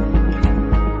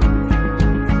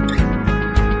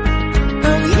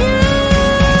 rien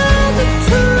de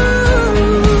tout.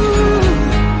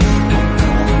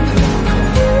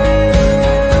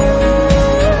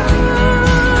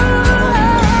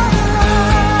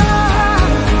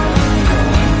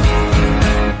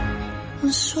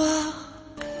 Un soir.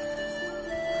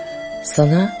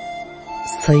 Sana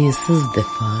sayısız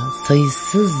defa,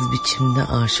 sayısız biçimde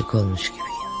aşık olmuş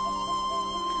gibiyim.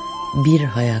 Bir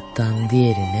hayattan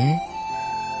diğerine,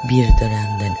 bir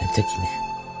dönemden ötekine,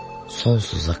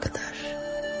 sonsuza kadar.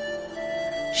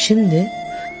 Şimdi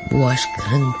bu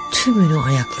aşkların tümünü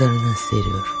ayaklarına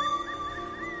seriyorum.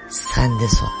 Sende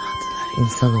sonladılar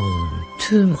insanoğlunun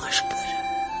tüm aşkları.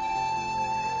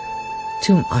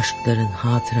 Tüm aşkların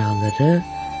hatıraları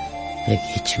ve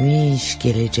geçmiş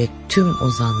gelecek tüm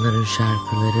ozanların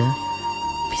şarkıları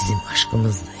bizim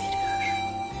aşkımızla eriyor.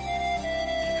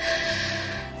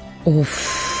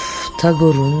 Of,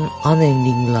 Tagore'un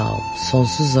Unending Love,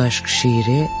 Sonsuz Aşk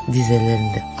şiiri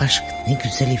dizelerinde aşk ne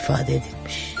güzel ifade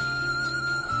edilmiş.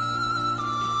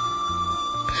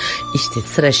 İşte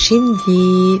sıra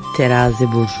şimdi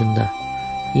Terazi burcunda.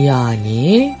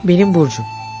 Yani benim burcum.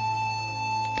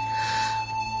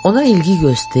 Ona ilgi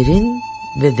gösterin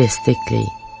ve destekleyin.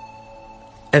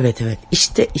 Evet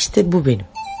işte bu benim.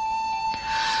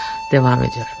 Devam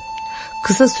ediyorum.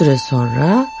 Kısa süre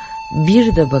sonra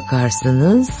bir de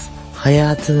bakarsınız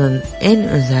hayatının en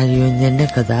özel yönlerine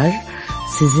kadar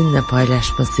sizinle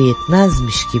paylaşması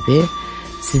yetmezmiş gibi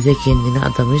size kendini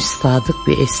adamış sadık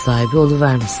bir eş sahibi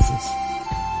oluvermişsiniz.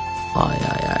 Ay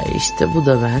işte bu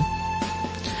da ben.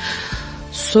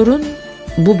 Sorun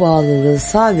bu bağlılığı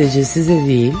sadece size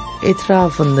değil,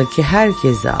 etrafındaki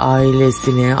herkese,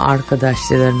 ailesine,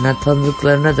 arkadaşlarına,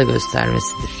 tanıdıklarına da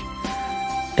göstermesidir.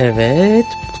 Evet,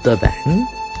 bu da ben.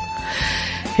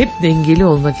 Hep dengeli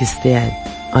olmak isteyen,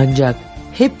 ancak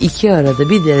hep iki arada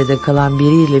bir derede kalan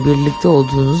biriyle birlikte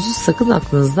olduğunuzu sakın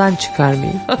aklınızdan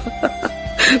çıkarmayın.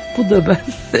 Bu da ben.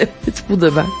 Evet, bu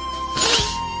da ben.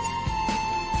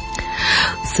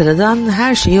 Sıradan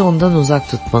her şeyi ondan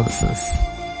uzak tutmalısınız.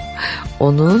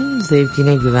 Onun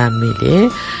zevkine güvenmeli,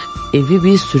 evi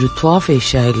bir sürü tuhaf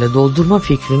eşyayla doldurma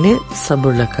fikrini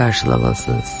sabırla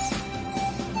karşılamalısınız.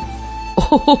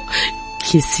 Oh,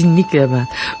 kesinlikle ben.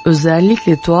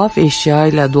 Özellikle tuhaf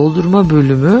eşyayla doldurma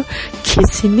bölümü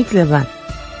kesinlikle ben.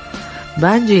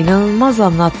 Bence inanılmaz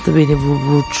anlattı beni bu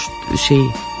burç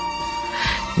şeyi.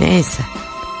 Neyse.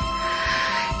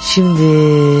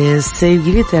 Şimdi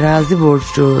sevgili terazi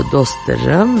burcu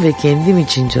dostlarım ve kendim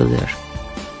için çalıyorum.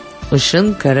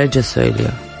 Işın Karaca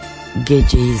söylüyor.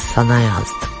 Geceyi sana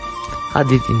yazdım.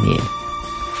 Hadi dinleyelim.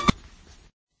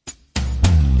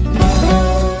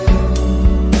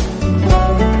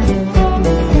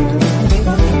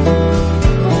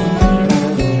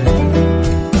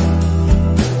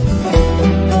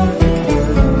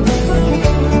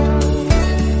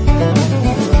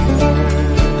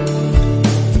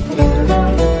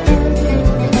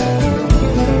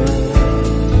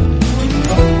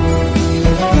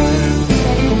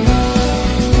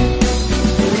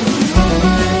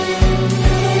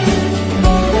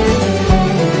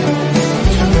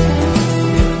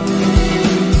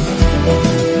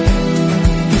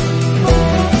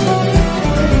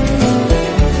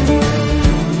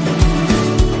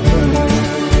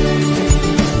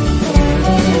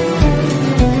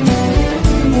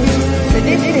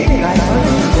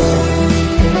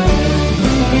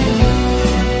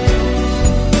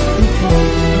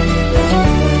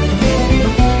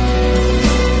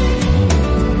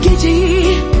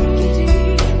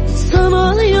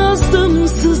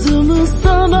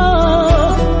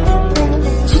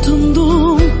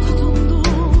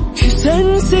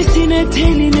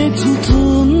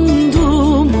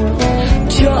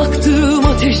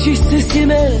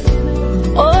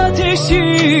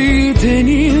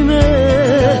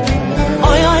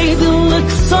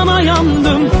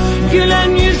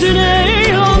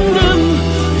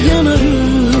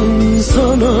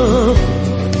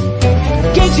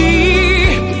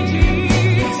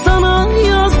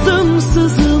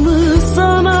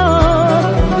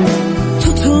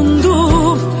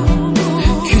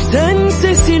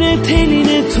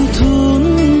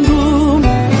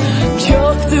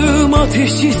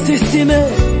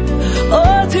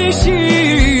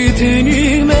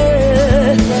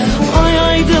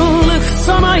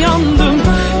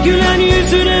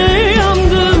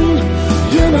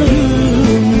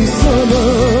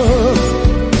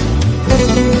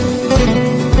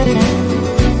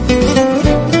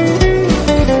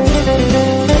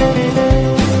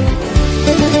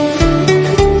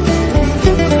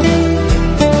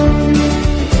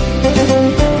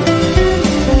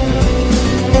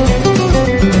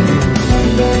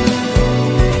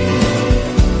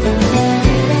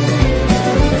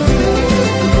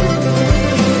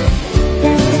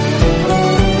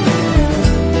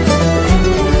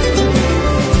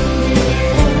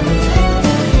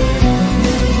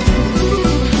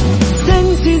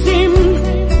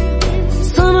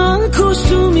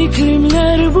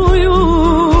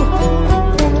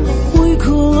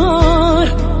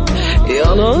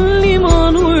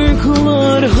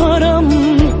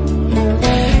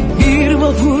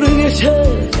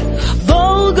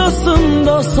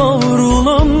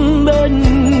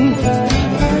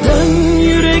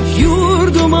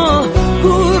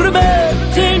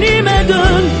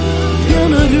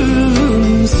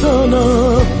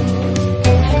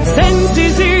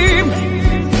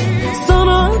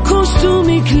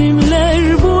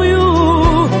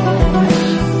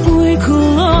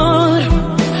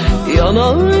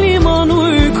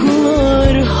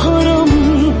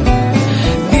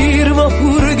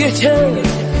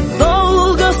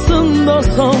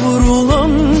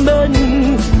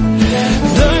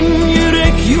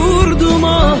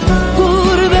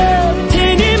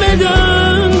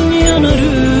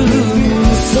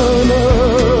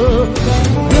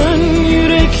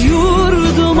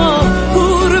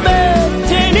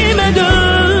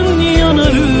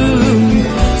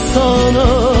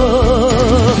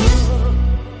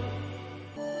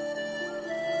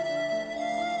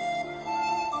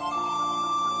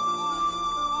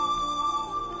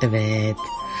 Evet,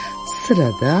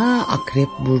 sırada Akrep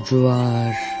burcu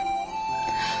var.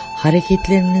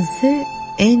 Hareketlerinizi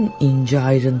en ince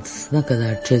ayrıntısına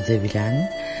kadar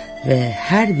çözebilen ve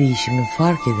her değişimi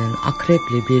fark eden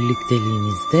Akrep'le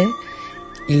birlikteliğinizde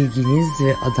ilginiz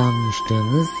ve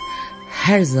adanmışlığınız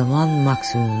her zaman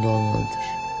maksimumda olmalıdır.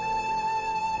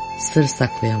 Sır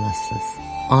saklayamazsınız,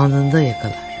 anında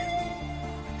yakalar.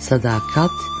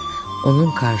 Sadakat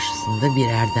onun karşısında bir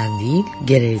erdem değil,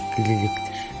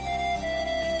 gerekliliktir.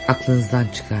 aklınızdan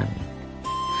çıkarmayın.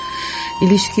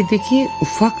 İlişkideki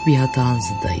ufak bir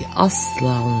hatanızı dahi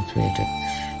asla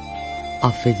unutmayacaktır.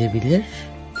 Affedebilir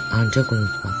ancak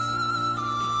unutmaz.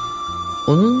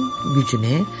 Onun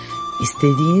gücüne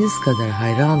istediğiniz kadar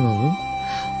hayran olun,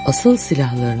 asıl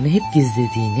silahlarını hep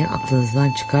gizlediğini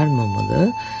aklınızdan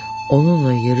çıkarmamalı,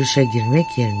 onunla yarışa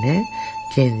girmek yerine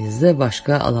kendinize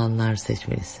başka alanlar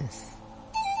seçmelisiniz.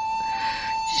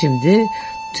 Şimdi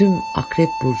tüm Akrep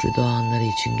Burcu doğanları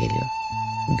için geliyor.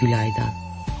 Gülay'dan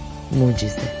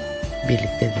Mucize.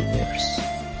 Birlikte dinliyoruz.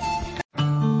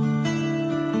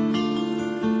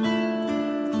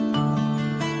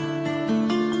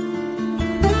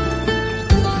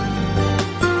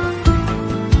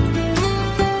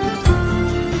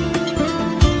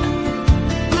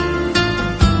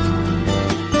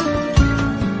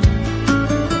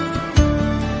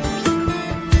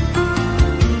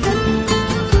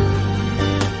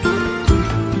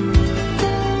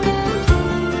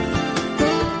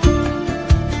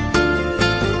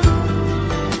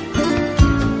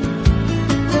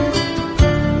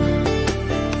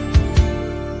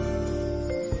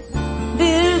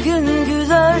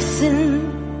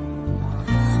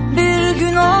 Bir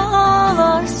gün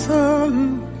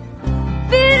ağlarsın,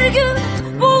 bir gün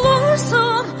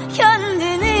bulursun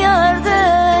kendini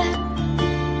yerde.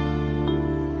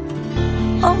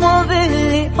 Ama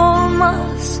belli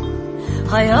olmaz,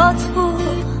 hayat bu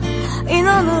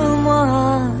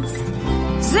inanılmaz.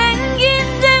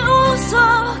 Zengin de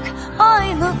olsak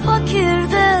aynı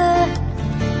fakirde.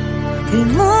 Bir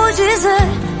mucize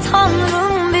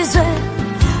Tanrım bize,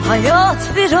 hayat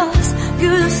biraz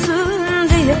gülsün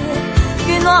diye.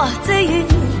 Günah değil,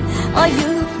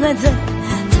 ayıp ne de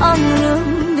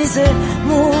Tanrım bize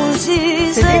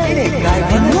mucize.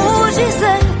 Bir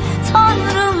mucize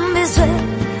Tanrım bize,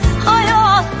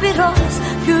 hayat biraz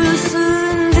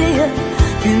gülsün diye.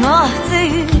 Günah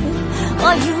değil,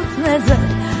 ayıp ne de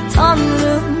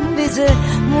Tanrım bize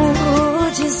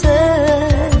mucize.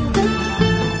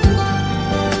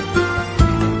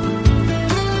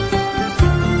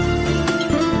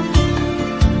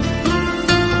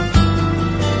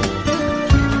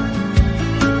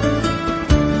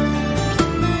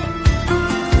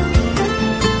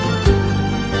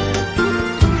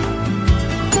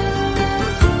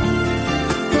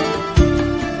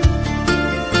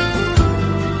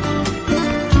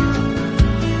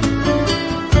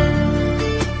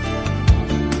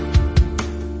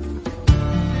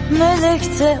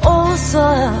 Melek de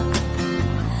olsak,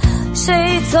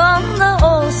 şeytan da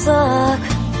olsak,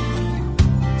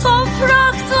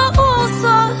 toprakta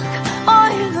olsak,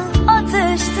 aynı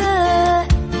ateşte.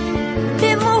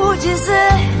 Bir mucize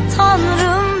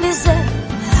Tanrım bize,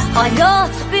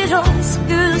 hayat biraz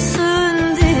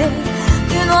gülsün diye.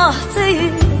 Günah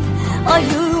değil,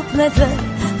 ayıp ne de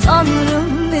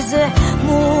Tanrım bize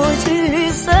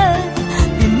mucize.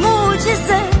 Bir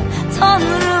mucize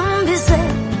Tanrım bize,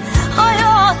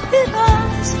 hayat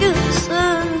biraz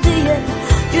gülsün diye.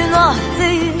 Günah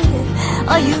değil,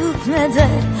 ayıp ne de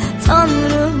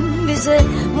Tanrım bize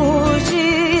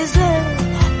mucize.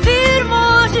 Bir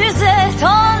mucize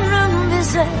Tanrım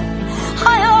bize,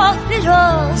 hayat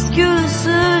biraz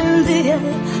gülsün diye.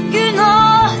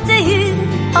 Günah değil,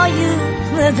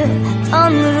 ayıp ne de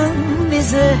Tanrım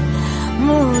bize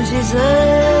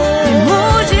mucize. Bir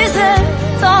mucize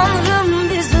Tanrım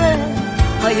bize,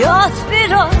 hayat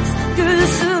biraz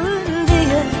gülsün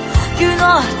diye.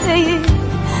 Günah değil,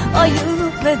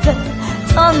 ayıp ne de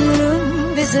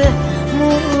Tanrım bize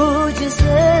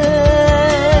mucize.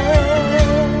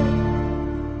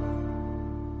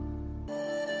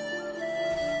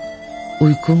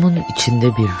 Uykumun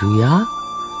içinde bir rüya,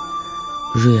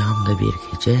 rüyamda bir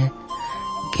gece,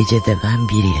 gecede ben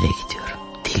bir yere gidiyorum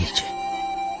delice.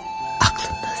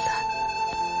 Aklımda sen.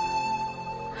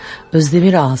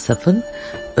 Özdemir Asaf'ın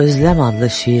Özlem adlı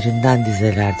şiirinden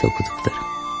dizelerde okuduklarım.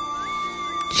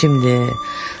 Şimdi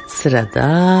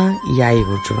sırada Yay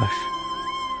burcu var.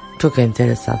 Çok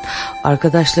enteresan.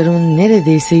 Arkadaşlarımın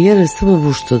neredeyse yarısı bu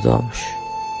burçta doğmuş.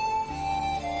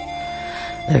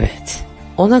 Evet,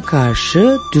 ona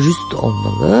karşı dürüst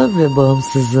olmalı ve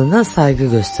bağımsızlığına saygı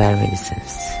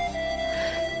göstermelisiniz.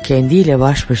 Kendiyle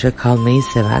baş başa kalmayı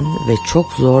seven ve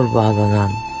çok zor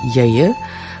bağlanan Yay'ı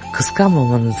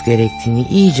kıskanmamanız gerektiğini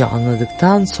iyice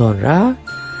anladıktan sonra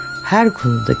her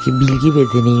konudaki bilgi ve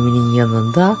deneyiminin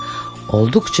yanında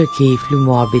oldukça keyifli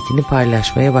muhabbetini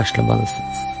paylaşmaya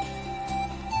başlamalısınız.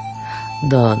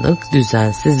 Dağınık,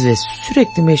 düzensiz ve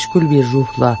sürekli meşgul bir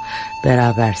ruhla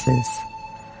berabersiniz.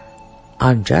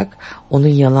 Ancak onun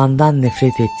yalandan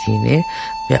nefret ettiğini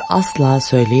ve asla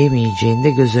söyleyemeyeceğini de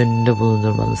göz önünde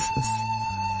bulundurmalısınız.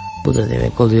 Bu da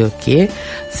demek oluyor ki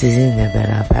sizinle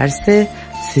beraberse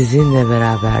sizinle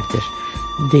beraberdir.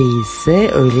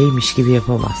 Değilse öyleymiş gibi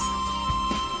yapamaz.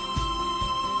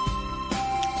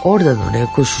 Oradan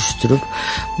oraya koşuşturup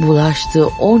bulaştığı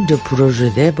onca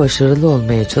projede başarılı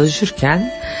olmaya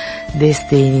çalışırken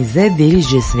desteğinize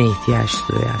delicesine ihtiyaç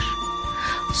duyar.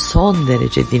 Son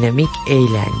derece dinamik,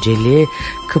 eğlenceli,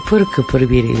 kıpır kıpır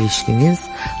bir ilişkiniz,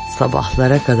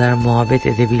 sabahlara kadar muhabbet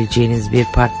edebileceğiniz bir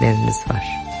partneriniz var.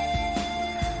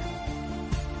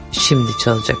 Şimdi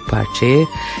çalacak parçayı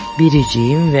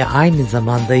biriciğim ve aynı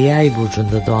zamanda Yay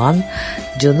burcunda doğan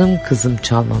canım kızım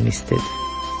çalmamı istedi.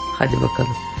 Hadi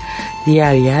bakalım.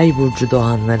 Diğer Yay burcu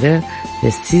doğanları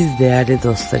ve siz değerli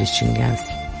dostlar için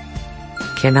gelsin.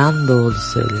 Kenan Doğulu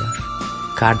söylüyor.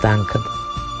 Kardan Kadın.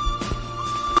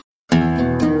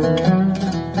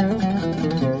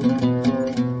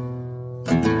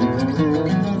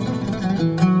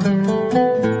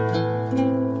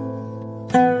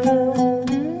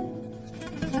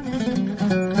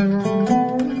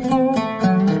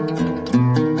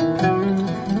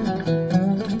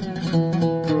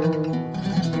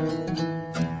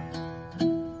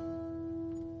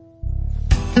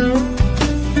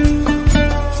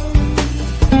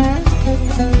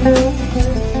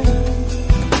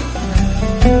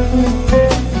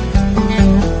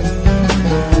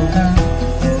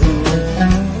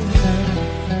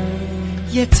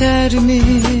 Yeter mi?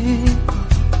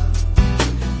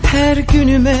 Her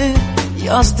günüme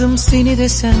yazdım seni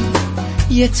desem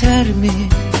yeter mi?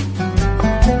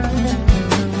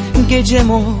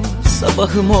 Gecem ol,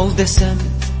 sabahım ol desem,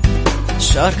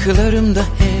 şarkılarımda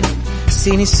hep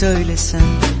seni söylesem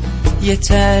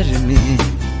yeter mi?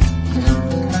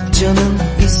 Canın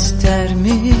ister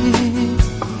mi?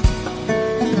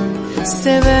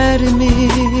 Sever mi?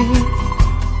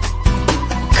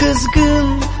 Kızgın,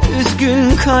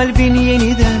 üzgün kalbin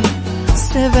yeniden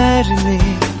sever mi?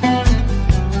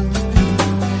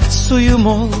 Suyum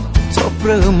ol,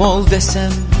 toprağım ol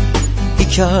desem,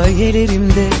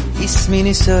 hikayelerimde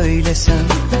ismini söylesem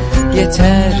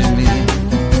yeter mi?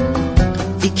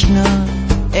 İkna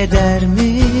eder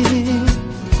mi?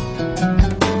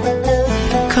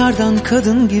 Kardan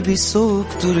kadın gibi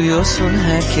soğuk duruyorsun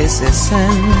herkese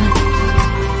sen.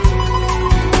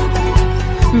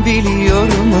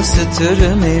 Biliyorum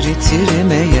ısıtırım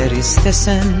eritirim eğer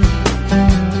istesen.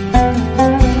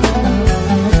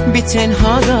 Bir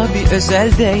tenhada bir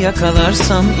özelde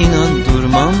yakalarsam inan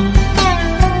durmam.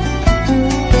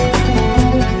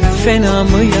 Fena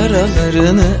mı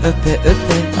yaralarını öpe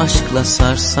öpe aşkla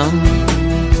sarsam.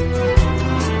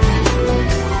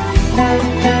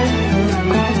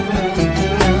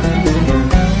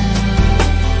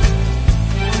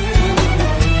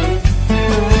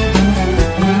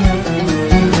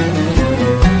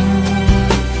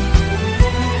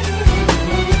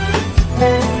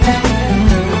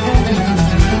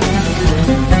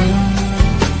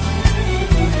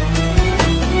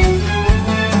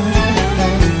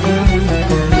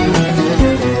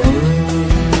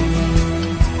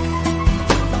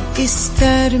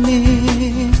 İster mi?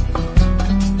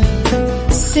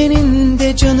 Senin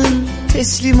de canın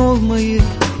teslim olmayı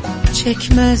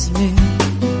çekmez mi?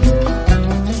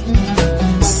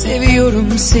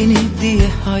 Seviyorum seni diye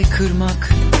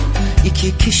haykırmak,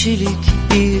 iki kişilik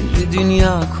bir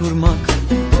dünya kurmak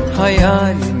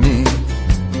hayal mi?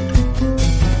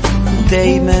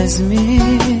 Değmez mi?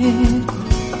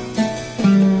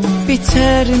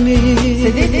 Biter mi?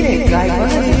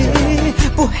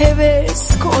 Bu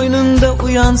heves koynunda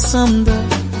uyansam da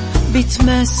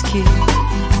bitmez ki.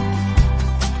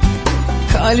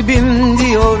 Kalbim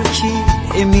diyor ki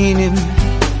eminim,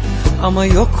 ama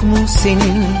yok mu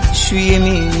senin şu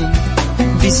yeminin?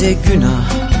 Bize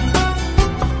günah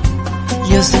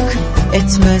yazık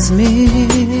etmez mi?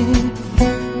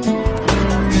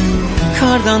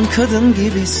 Kardan kadın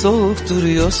gibi soğuk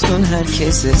duruyorsun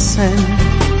herkese sen.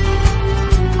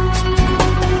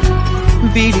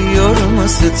 Biliyorum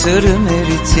ısıtırım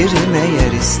eritirim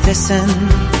eğer istesen.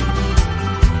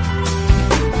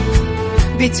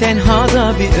 Bir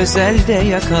tenhada bir özelde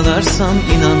yakalarsam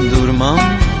inan durmam.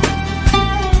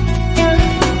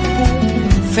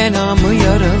 Fena mı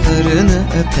yaralarını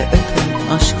öpe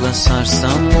öpe aşkla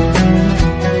sarsam.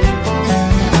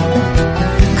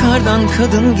 Kardan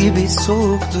kadın gibi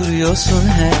soğuk duruyorsun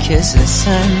herkese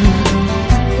sen.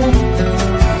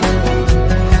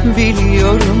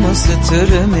 Biliyorum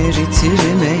ısıtırım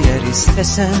eritirim eğer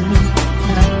istesen.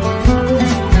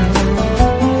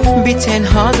 Bir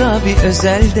tenhada bir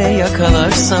özelde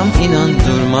yakalarsam inan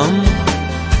durmam.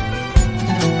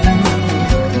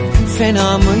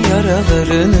 Fena mı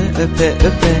yaralarını öpe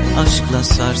öpe aşkla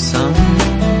sarsam.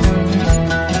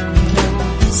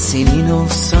 senin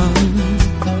olsam,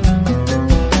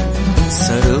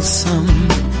 sarılsam,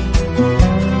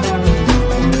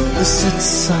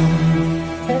 ısıtsam.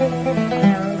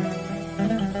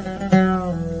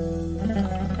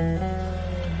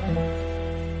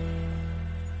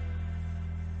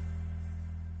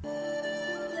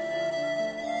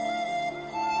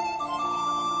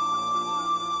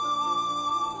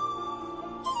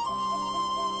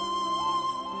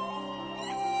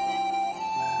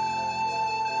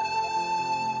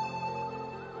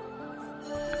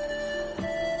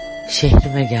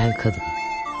 Şehrime gel kadın,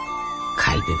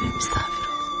 kalbime misafir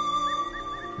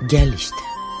ol. Gel işte,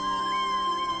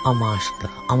 ama aşkla,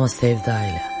 ama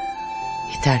sevdayla.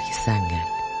 Yeter ki sen gel.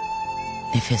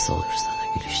 Nefes olur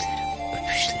sana gülüşlerim,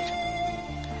 öpüşlerim.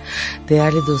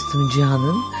 Değerli dostum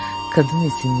Cihan'ın Kadın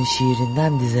isimli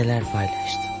şiirinden dizeler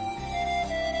paylaştım.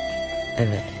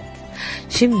 Evet,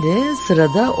 şimdi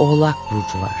sırada Oğlak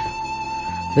Burcu var.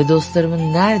 Ve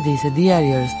dostlarımın neredeyse diğer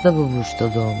yarısı da bu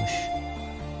burçta doğmuş.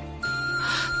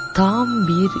 Tam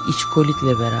bir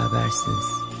içkolikle berabersiniz.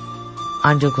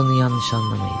 Ancak onu yanlış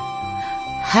anlamayın.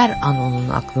 Her an onun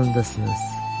aklındasınız.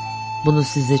 Bunu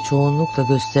size çoğunlukla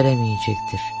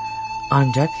gösteremeyecektir.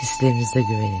 Ancak hislerinize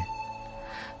güvenin.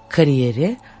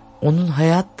 Kariyeri onun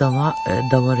hayat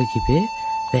damarı gibi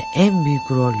ve en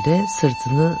büyük rolde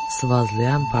sırtını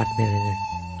sıvazlayan partnerinin.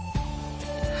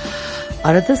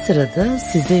 Arada sırada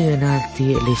size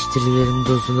yönelttiği eleştirilerin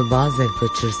dozunu bazen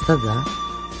kaçırsa da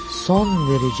son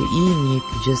derece iyi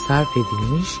niyetlice sarf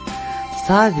edilmiş,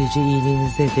 sadece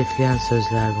iyiliğinizi hedefleyen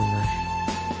sözler bunlar.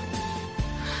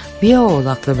 Bir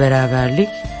oğlakla beraberlik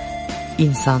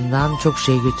insandan çok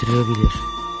şey götürebilir,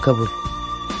 kabul.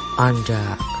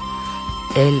 Ancak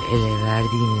el ele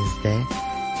verdiğinizde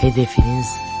hedefiniz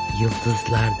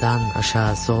yıldızlardan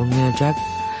aşağısı olmayacak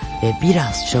ve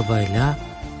biraz çabayla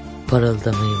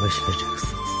parıldamayı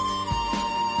başaracaksınız.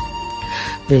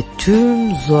 Ve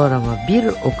tüm zor ama bir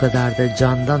o kadar da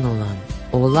candan olan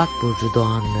Oğlak Burcu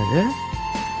doğanları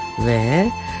ve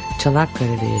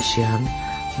Çanakkale'de yaşayan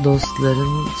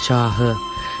dostların şahı,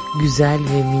 güzel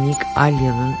ve minik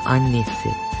Alya'nın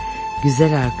annesi,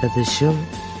 güzel arkadaşım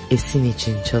Esin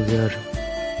için çalıyorum.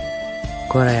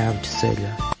 Koray Avcı söylüyor.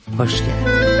 Hoş geldin.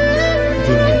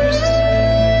 Dinliyoruz.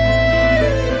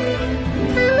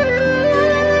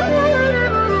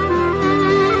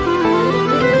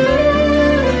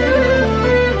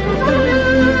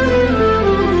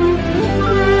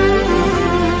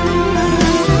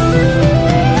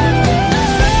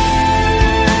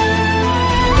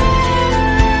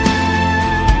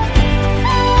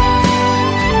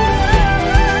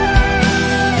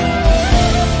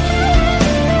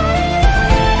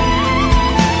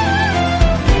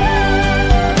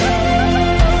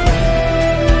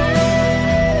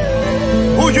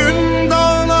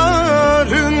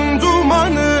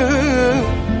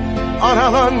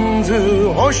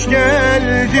 Hoş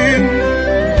geldin.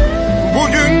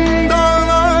 Bugün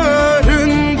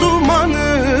dağların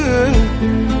dumanı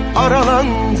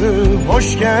aralandı.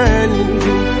 Hoş geldin.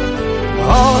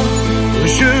 Ah,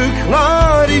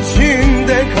 ışıklar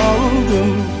içinde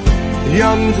kaldım,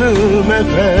 yandım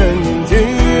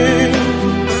efendim.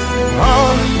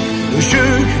 Ah,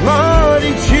 ışıklar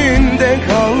içinde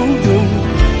kaldım,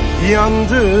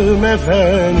 yandım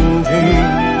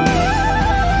efendim.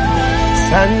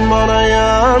 Sen bana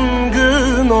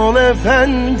yangın ol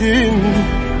efendim,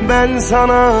 ben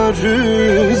sana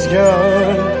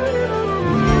rüzgar.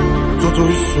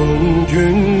 Tutuşsun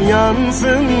gün,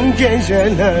 yansın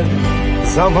geceler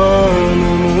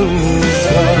zamanımızda.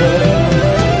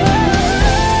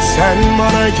 Sen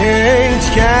bana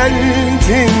geç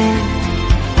geldin,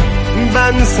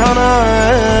 ben sana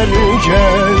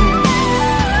erken.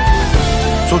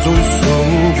 Tutuşsun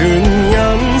gün,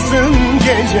 yansın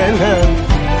geceler,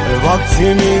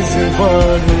 vaktimiz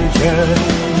varken.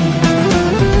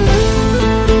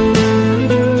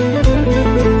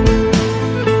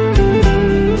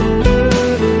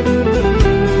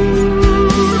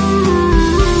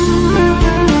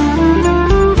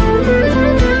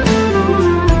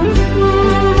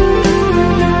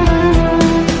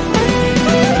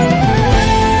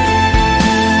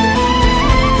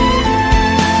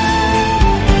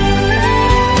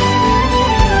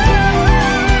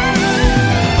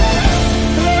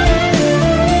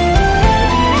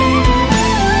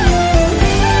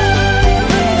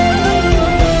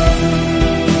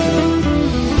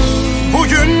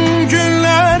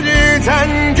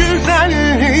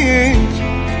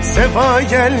 Sefa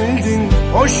geldin,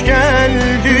 hoş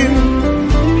geldin.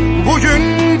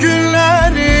 Bugün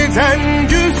günlerden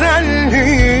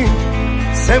güzellik.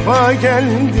 Sefa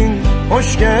geldin,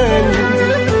 hoş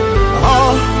geldin.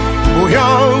 Ah, bu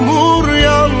yağmur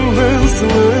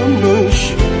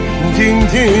yalnızlığımış,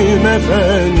 dindim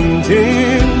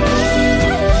efendim.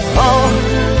 Ah,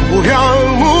 bu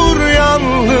yağmur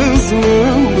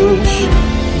yalnızlığımış,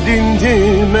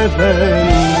 dindim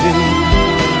efendim.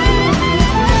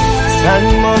 Sen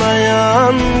bana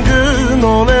yangın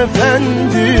ol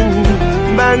efendim,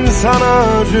 ben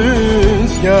sana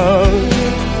rüzgar.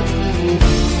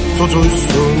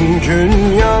 Tutuşsun gün,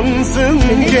 yansın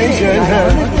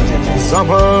geceler,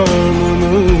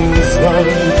 zamanımız var.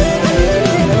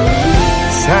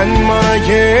 Sen bana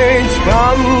geç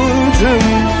kaldın,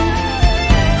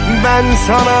 ben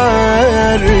sana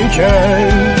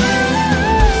erken.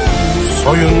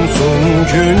 Soyunsun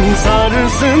gün,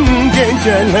 sarsın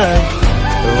geceler,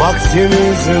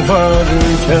 vaktimiz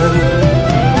varken.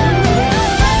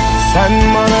 Sen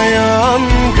bana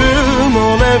yangın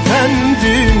ol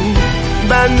efendim,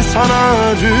 ben sana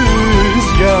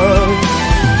rüzgar.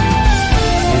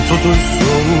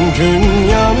 Tutuşsun gün,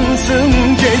 yansın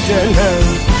geceler,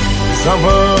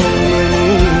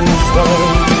 zamanımız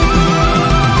var.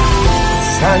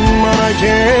 Sen bana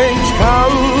geç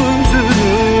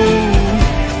kaldın,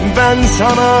 ben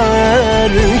sana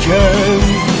erken.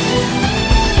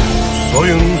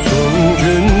 Soyunsun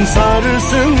gün,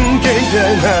 sarsın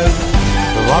geceler,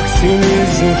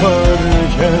 vaktimiz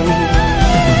varken.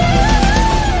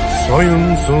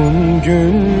 Soyunsun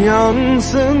gün,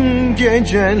 yansın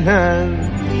geceler,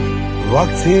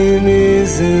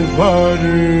 vaktimiz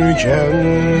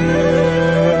varken.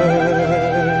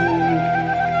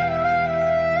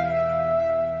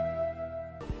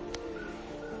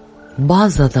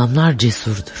 Bazı adamlar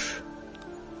cesurdur.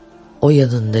 O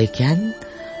yanındayken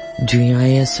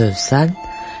dünyaya sövsen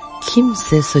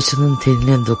kimse saçının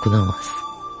teline dokunamaz.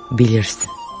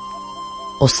 Bilirsin.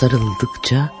 O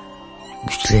sarıldıkça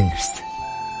güçlenirsin,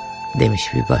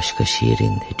 demiş bir başka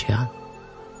şiirinde Cihan.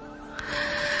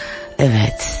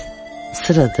 Evet,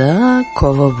 sırada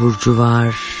Kova burcu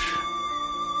var.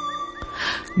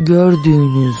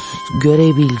 Gördüğünüz,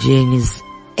 görebileceğiniz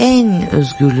en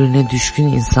özgürlüğüne düşkün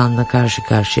insanla karşı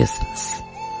karşıyasınız.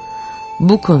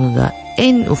 Bu konuda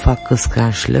en ufak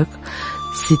kıskançlık,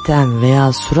 sitem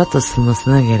veya surat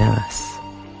asılmasına gelemez.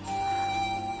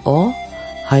 O,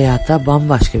 hayata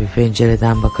bambaşka bir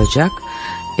pencereden bakacak,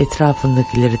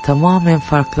 etrafındakileri tamamen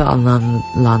farklı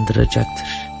anlamlandıracaktır.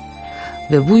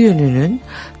 Ve bu yönünün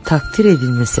takdir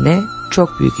edilmesine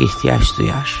çok büyük ihtiyaç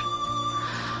duyar.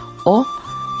 O,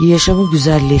 yaşamı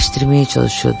güzelleştirmeye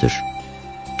çalışıyordur.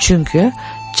 Çünkü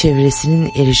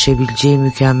çevresinin erişebileceği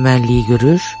mükemmelliği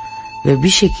görür ve bir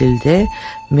şekilde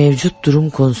mevcut durum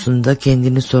konusunda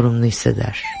kendini sorumlu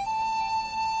hisseder.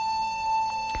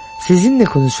 Sizinle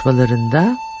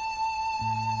konuşmalarında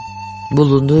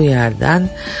bulunduğu yerden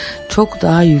çok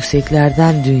daha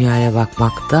yükseklerden dünyaya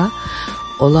bakmakta,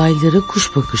 olayları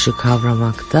kuş bakışı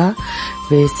kavramakta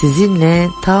ve sizinle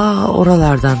ta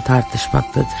oralardan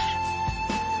tartışmaktadır.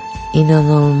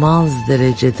 İnanılmaz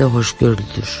derecede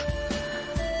hoşgörülüdür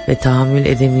ve tahammül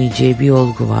edemeyeceği bir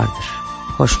olgu vardır: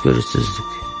 hoşgörüsüzlük.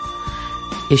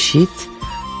 Eşit,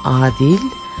 adil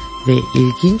ve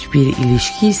ilginç bir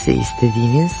ilişki ise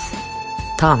istediğiniz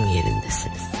tam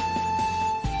yerindesiniz.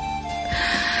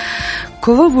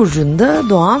 Kova burcunda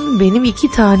doğan benim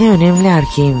 2 tane önemli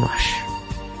erkeğim var.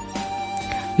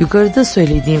 Yukarıda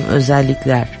söylediğim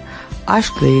özellikler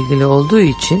aşkla ilgili olduğu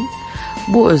için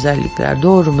bu özellikler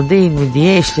doğru mu değil mi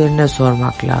diye eşlerine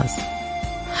sormak lazım.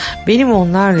 Benim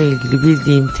onlarla ilgili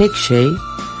bildiğim tek şey,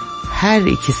 her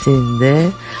ikisinin de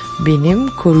benim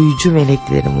koruyucu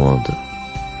meleklerim oldu.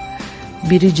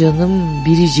 Biri canım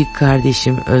biricik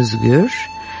kardeşim Özgür,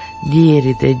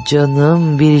 diğeri de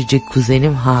canım biricik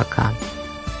kuzenim Hakan.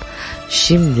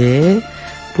 Şimdi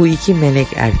bu 2 melek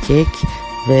erkek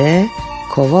ve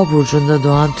Kova burcunda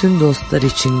doğan tüm dostlar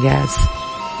için gelsin.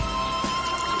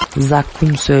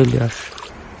 Zakkum söylüyor.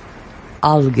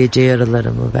 Al gece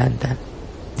yaralarımı benden.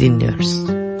 Dinliyoruz.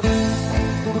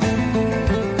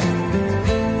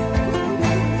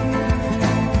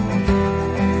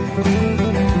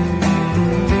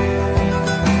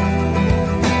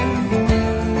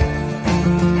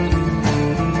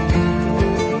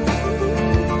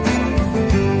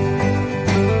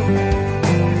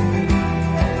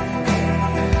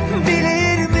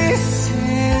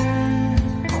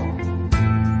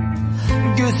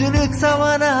 Gözünü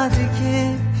tavana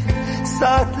dikip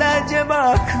saatlerce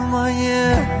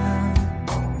bakmayı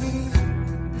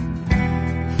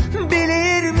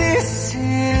bilir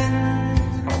misin?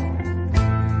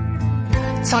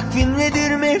 Takvim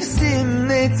nedir, mevsim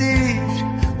nedir,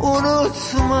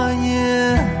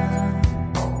 unutmayı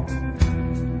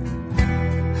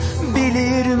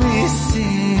bilir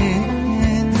misin?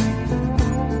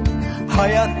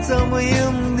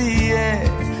 mıyım diye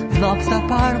nokta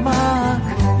parmak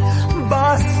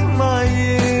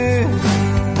basmayı.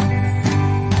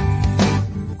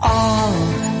 Al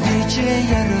gece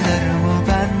yarılarımı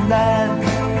benden,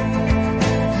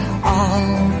 al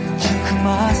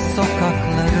çıkmaz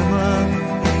sokaklarımı,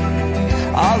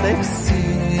 al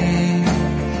hepsini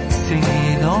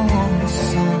senin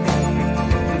olsun.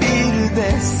 Bir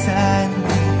de sen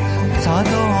tad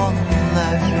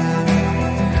onları.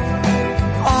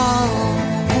 Al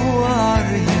bu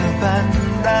ağrıyı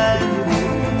benden,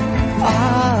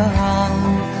 al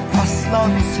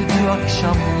aslan sütü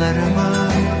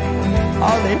akşamlarımı,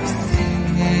 al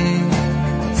hepsini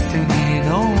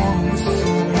senin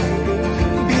olsun.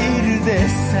 Bir de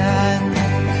sen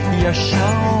yaşa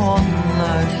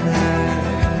onları.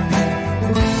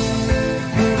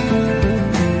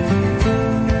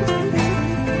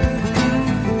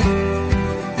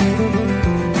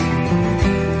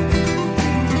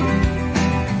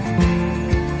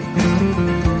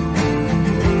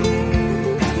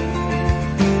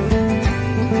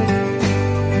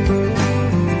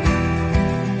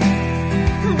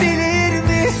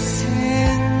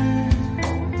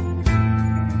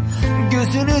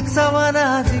 Gözünü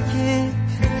tavana dikip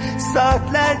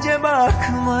saatlerce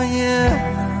bakmayı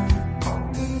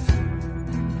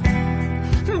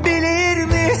bilir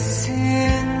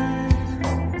misin?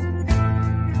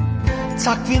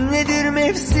 Takvim nedir,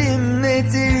 mevsim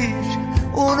nedir,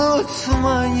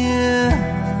 unutmayı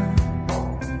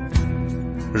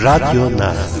Radyo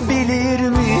Naz. bilir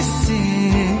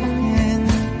misin?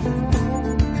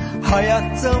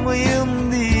 Hayatta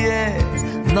mıyım diye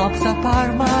nokta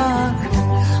parmak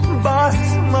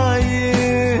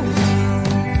basmayı.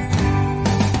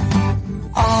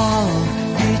 Al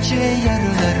gece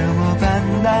yarılarımı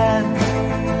benden,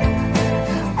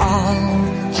 al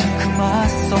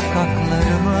çıkmaz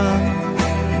sokaklarımı,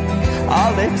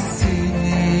 al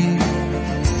hepsini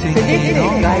senin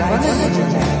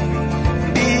olsun.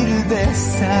 Bir de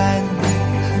sen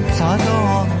tad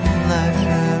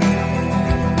onları.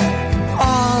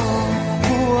 Al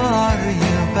bu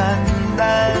ağrıyı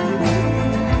benden,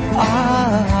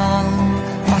 al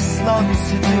aslan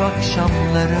sütü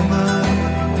akşamlarımı,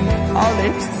 al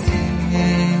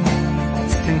hepsini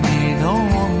senin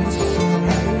olsun.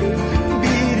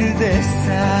 Bir de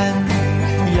sen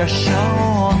yaşa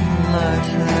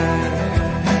onları.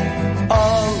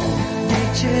 Al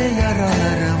gece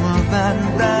yaralarımı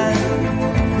benden,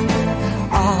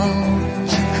 al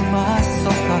çıkmaz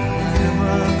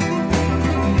sokaklarımı,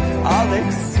 al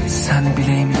hepsini. Sen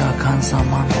bileğimde akan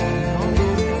zaman,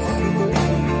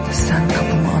 sen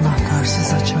kapımı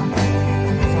anahtarsız açan,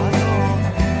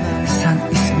 sen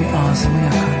ismi ağzımı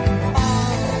yakan,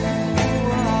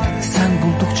 sen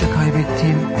buldukça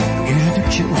kaybettiğim,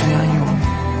 yürüdükçe uzayan yolum,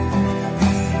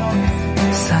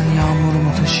 sen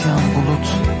yağmurumu taşıyan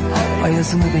bulut,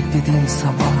 ayazını beklediğim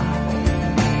sabah,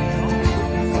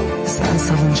 sen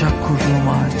salıncak kurduğum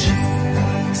ağaç,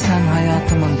 sen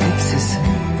hayatımın tek sesi,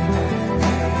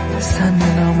 sen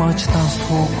yanağımı acıtan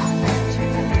soğuk,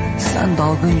 sen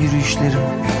dalgın yürüyüşlerim,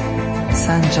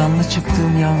 sen canlı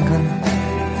çıktığım yangın,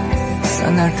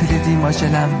 sen ertelediğim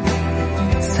acelem,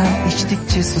 sen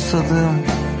içtikçe susadığım,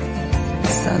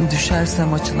 sen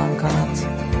düşersem açılan kanat,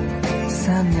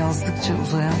 sen yazdıkça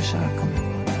uzayan şarkım,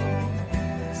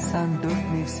 sen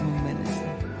dört mevsimin melezi,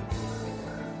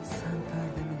 sen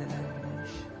perdemi delen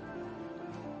güneş.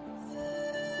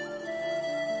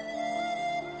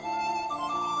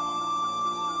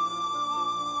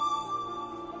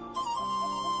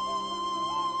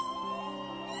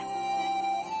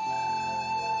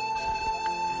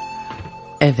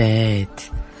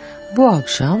 Evet, bu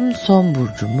akşam son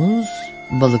burcumuz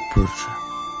Balık burcu.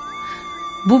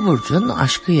 Bu burcun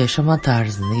aşkı yaşama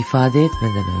tarzını ifade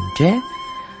etmeden önce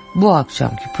bu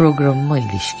akşamki programıma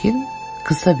ilişkin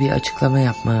kısa bir açıklama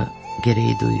yapma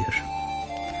gereği duyuyorum.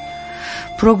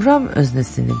 Program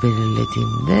öznesini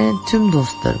belirlediğimde tüm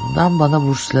dostlarımdan bana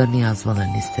burçlarını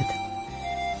yazmalarını istedim.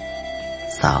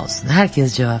 Sağ olsun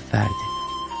herkes cevap verdi.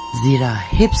 Zira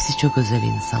hepsi çok özel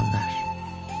insanlar.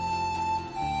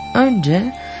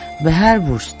 Önce ve her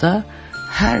burçta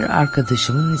her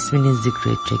arkadaşımın ismini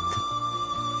zikredecektim.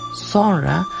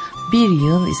 Sonra bir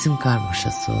yığın isim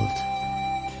karmaşası oldu.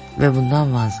 Ve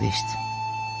bundan vazgeçtim.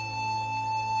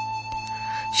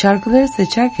 Şarkıları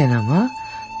seçerken ama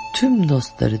tüm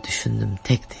dostları düşündüm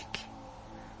tek tek.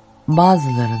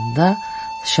 Bazılarında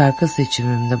şarkı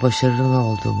seçimimde başarılı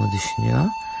olduğumu düşünüyor,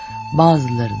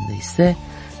 bazılarında ise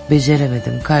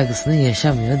beceremedim kaygısını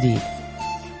yaşamıyor değilim.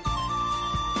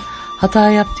 Hata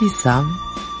yaptıysam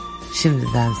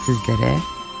şimdiden sizlere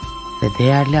ve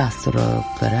değerli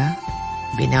astrologlara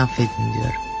beni affedin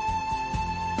diyorum.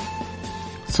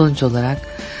 Sonuç olarak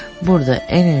burada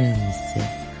en önemlisi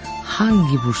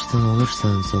hangi burçtan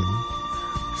olursanız olun,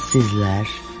 sizler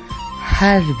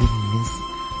her biriniz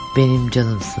benim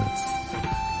canımsınız.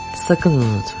 Sakın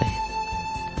unutmayın.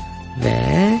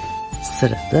 Ve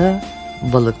sırada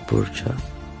Balık burcu.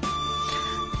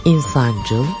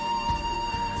 İnsancıl,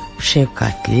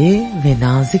 şefkatli ve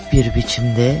nazik bir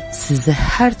biçimde size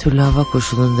her türlü hava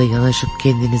koşulunda yanaşıp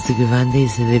kendinizi güvende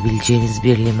hissedebileceğiniz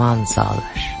bir liman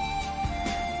sağlar.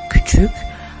 Küçük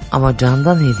ama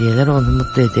candan hediyeler onu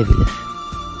mutlu edebilir.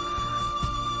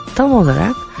 Tam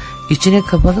olarak içine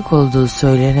kabalık olduğu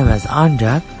söylenemez,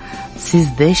 ancak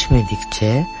siz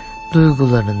değişmedikçe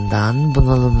duygularından,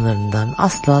 bunalımlarından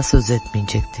asla söz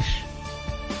etmeyecektir.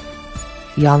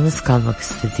 Yalnız kalmak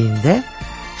istediğinde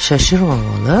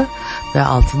şaşırmamalı ve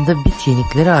altında bit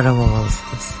yenikleri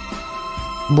aramamalısınız.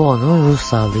 Bu onun ruh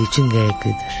sağlığı için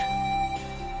gereklidir.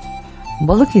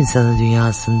 Balık insanı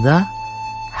dünyasında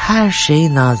her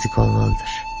şey nazik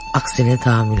olmalıdır. Aksine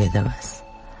tahammül edemez.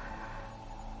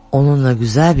 Onunla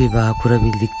güzel bir bağ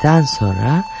kurabildikten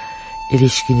sonra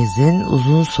ilişkinizin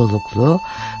uzun soluklu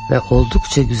ve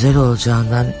oldukça güzel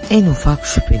olacağından en ufak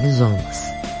şüpheniz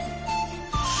olmasın.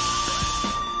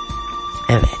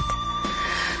 Evet,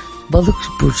 Balık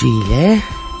burcu ile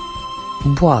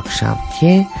bu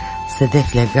akşamki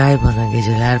Sedef'le Gaybana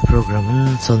Geceler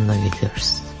programının sonuna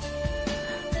geliyoruz.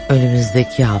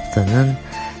 Önümüzdeki haftanın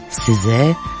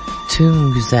size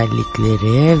tüm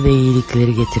güzellikleri ve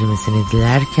iyilikleri getirmesini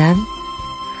dilerken,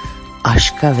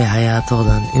 aşka ve hayata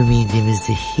olan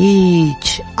ümidimizi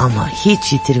hiç ama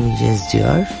hiç yitirmeyeceğiz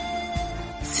diyor.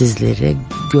 Sizleri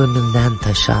gönlünden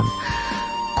taşan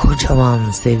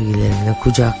kocaman sevgilerimle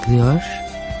kucaklıyor.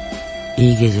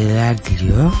 İyi geceler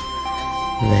diliyor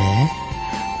ve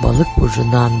Balık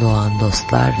burcundan doğan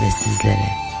dostlar ve sizlere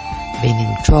benim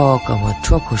çok ama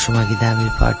çok hoşuma giden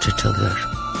bir parça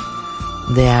çalıyorum.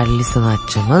 Değerli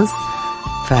sanatçımız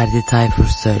Ferdi Tayfur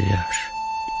söylüyor.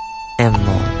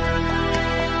 Emmoğlu.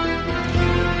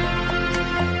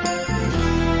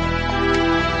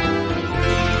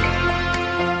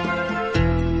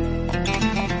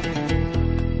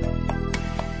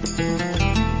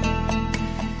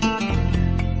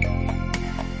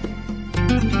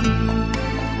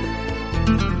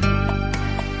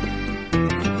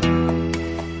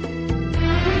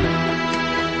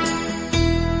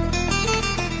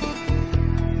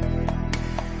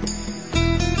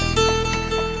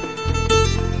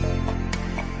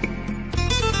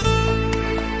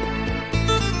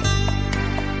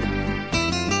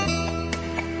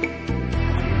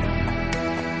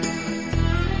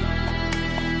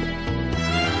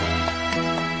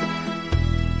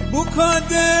 Bu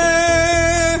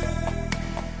kadeh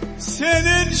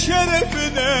senin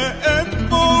şerefine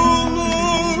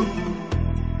emmoğlu,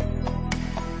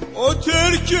 o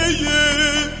türküyü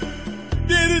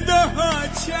bir daha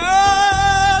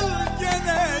çal,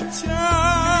 gene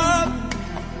çal.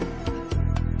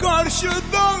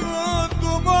 Karşıda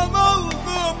duman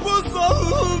oldu, buz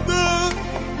oldu,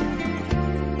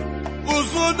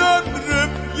 uzun ömrüm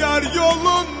yar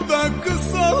yolunda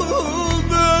kısaldı.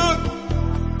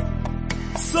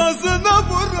 Sazına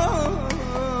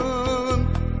vuran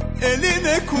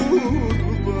eline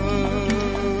kurban,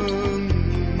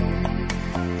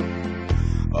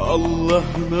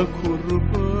 Allah'ına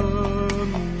kurban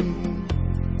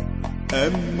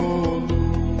emmoğlu.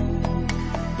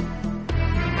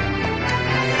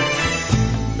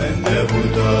 Ben de bu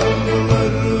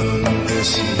dağların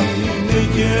nesine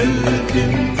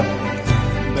geldim,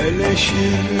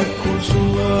 Meleşir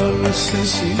kuzular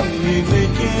sesine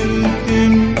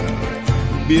geldim.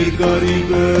 Bir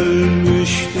garip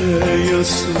ölmüş de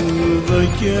yasına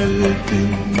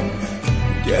geldim.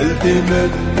 Geldim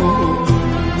emmoğlu.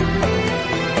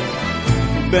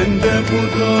 Ben de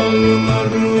bu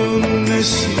dağların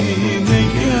nesine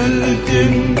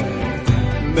geldim,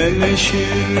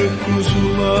 Meleşir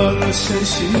kuzular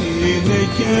sesine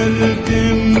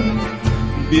geldim.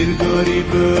 Bir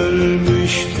garip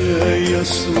ölmüş de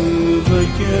yasına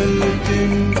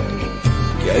geldim.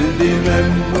 Geldim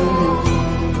emmoğlu.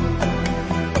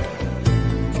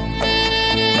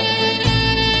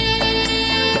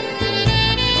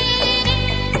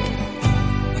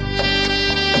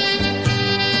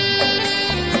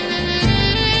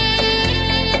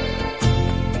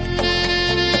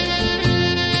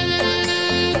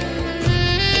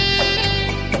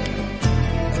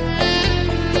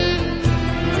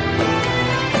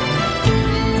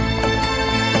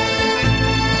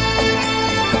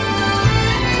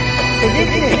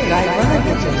 Sedef'le Gaybana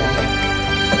Geceler.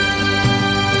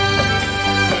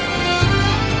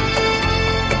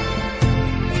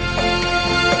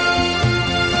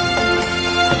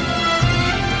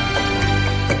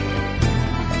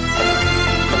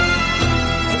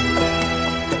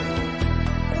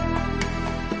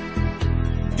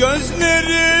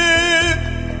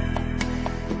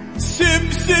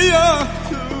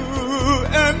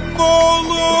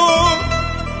 emmoğlu.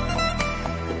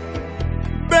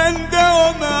 Ben de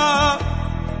ona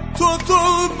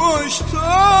tutulmuştum,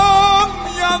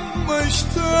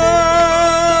 yanmıştım.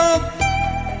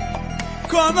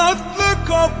 Kanatlı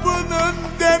kapının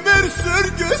demir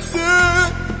sürgüsü,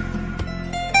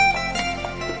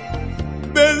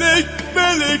 belek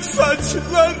belek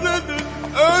saçlarının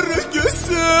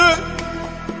örgüsü,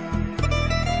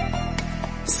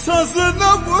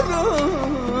 sazına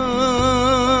vuran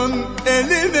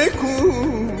eline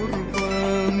kurban.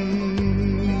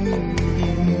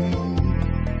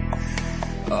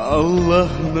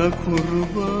 Allah'ına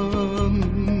kurban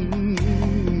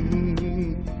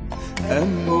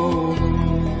emmoğlum.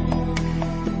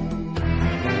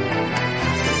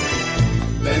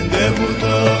 Ben de bu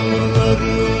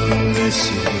dağların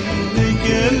nesine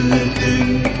geldim,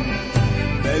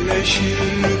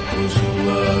 meleşir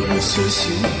kuzular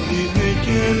sesine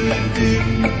geldim.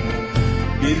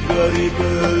 Bir garip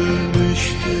ölmüş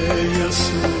de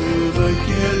yasına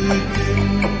geldim,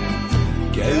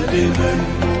 geldim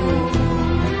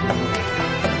emmoğlum.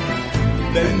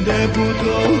 Ben de bu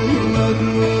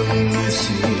dağların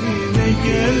nesine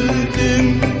geldim,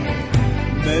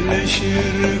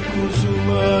 meleşir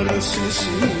kuzular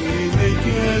sesine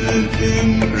geldim.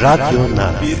 Radyo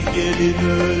Naz. Bir gelin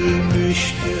ölmüş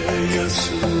de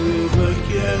yasına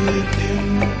geldim,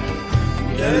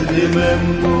 geldim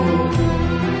emmoğlum.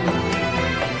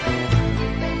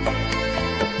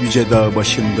 Yüce dağ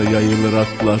başında yayılır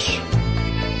atlar,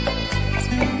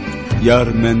 yar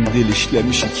mendil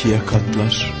işlemiş ikiye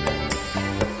katlar.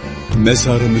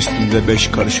 Mezarım üstünde 5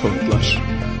 karış otlar,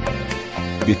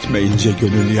 bitmeyince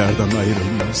gönül yardan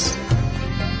ayrılmaz.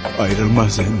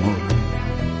 Ayrılmaz emmoğlum,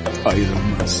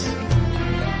 ayrılmaz.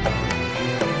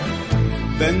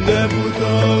 Ben de bu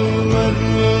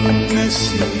dağların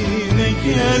nesine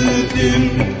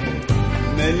geldim,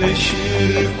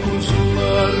 meleşir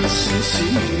kuzular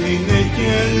sesine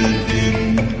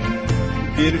geldim.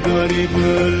 Bir garip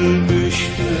ölmüş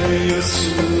de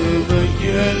yasına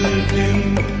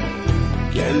geldim,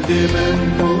 geldim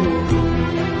emmoğlum.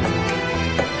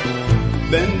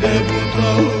 Ben de bu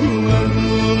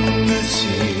dağların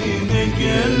nesine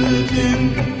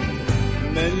geldim,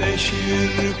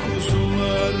 meleşir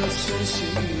kuzular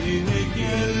sesine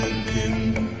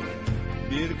geldim.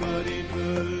 Bir garip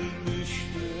ölmüş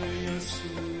de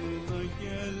yasına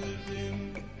geldim,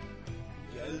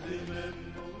 geldim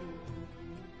emmoğlum.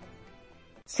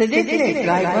 Sedef'le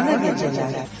Gaybana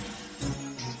Geceler.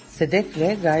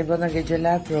 Sedef'le Gaybana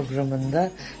Geceler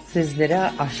programında sizlere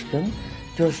aşkın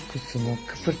coşkusunu,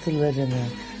 kıpırtılarını,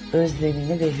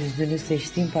 özlemini ve hüznünü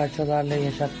seçtiğim parçalarla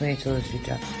yaşatmaya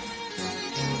çalışacağım.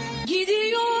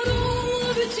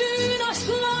 Gidiyorum bütün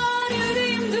aşklar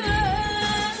yüreğimde.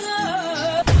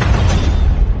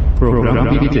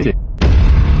 Program bitti.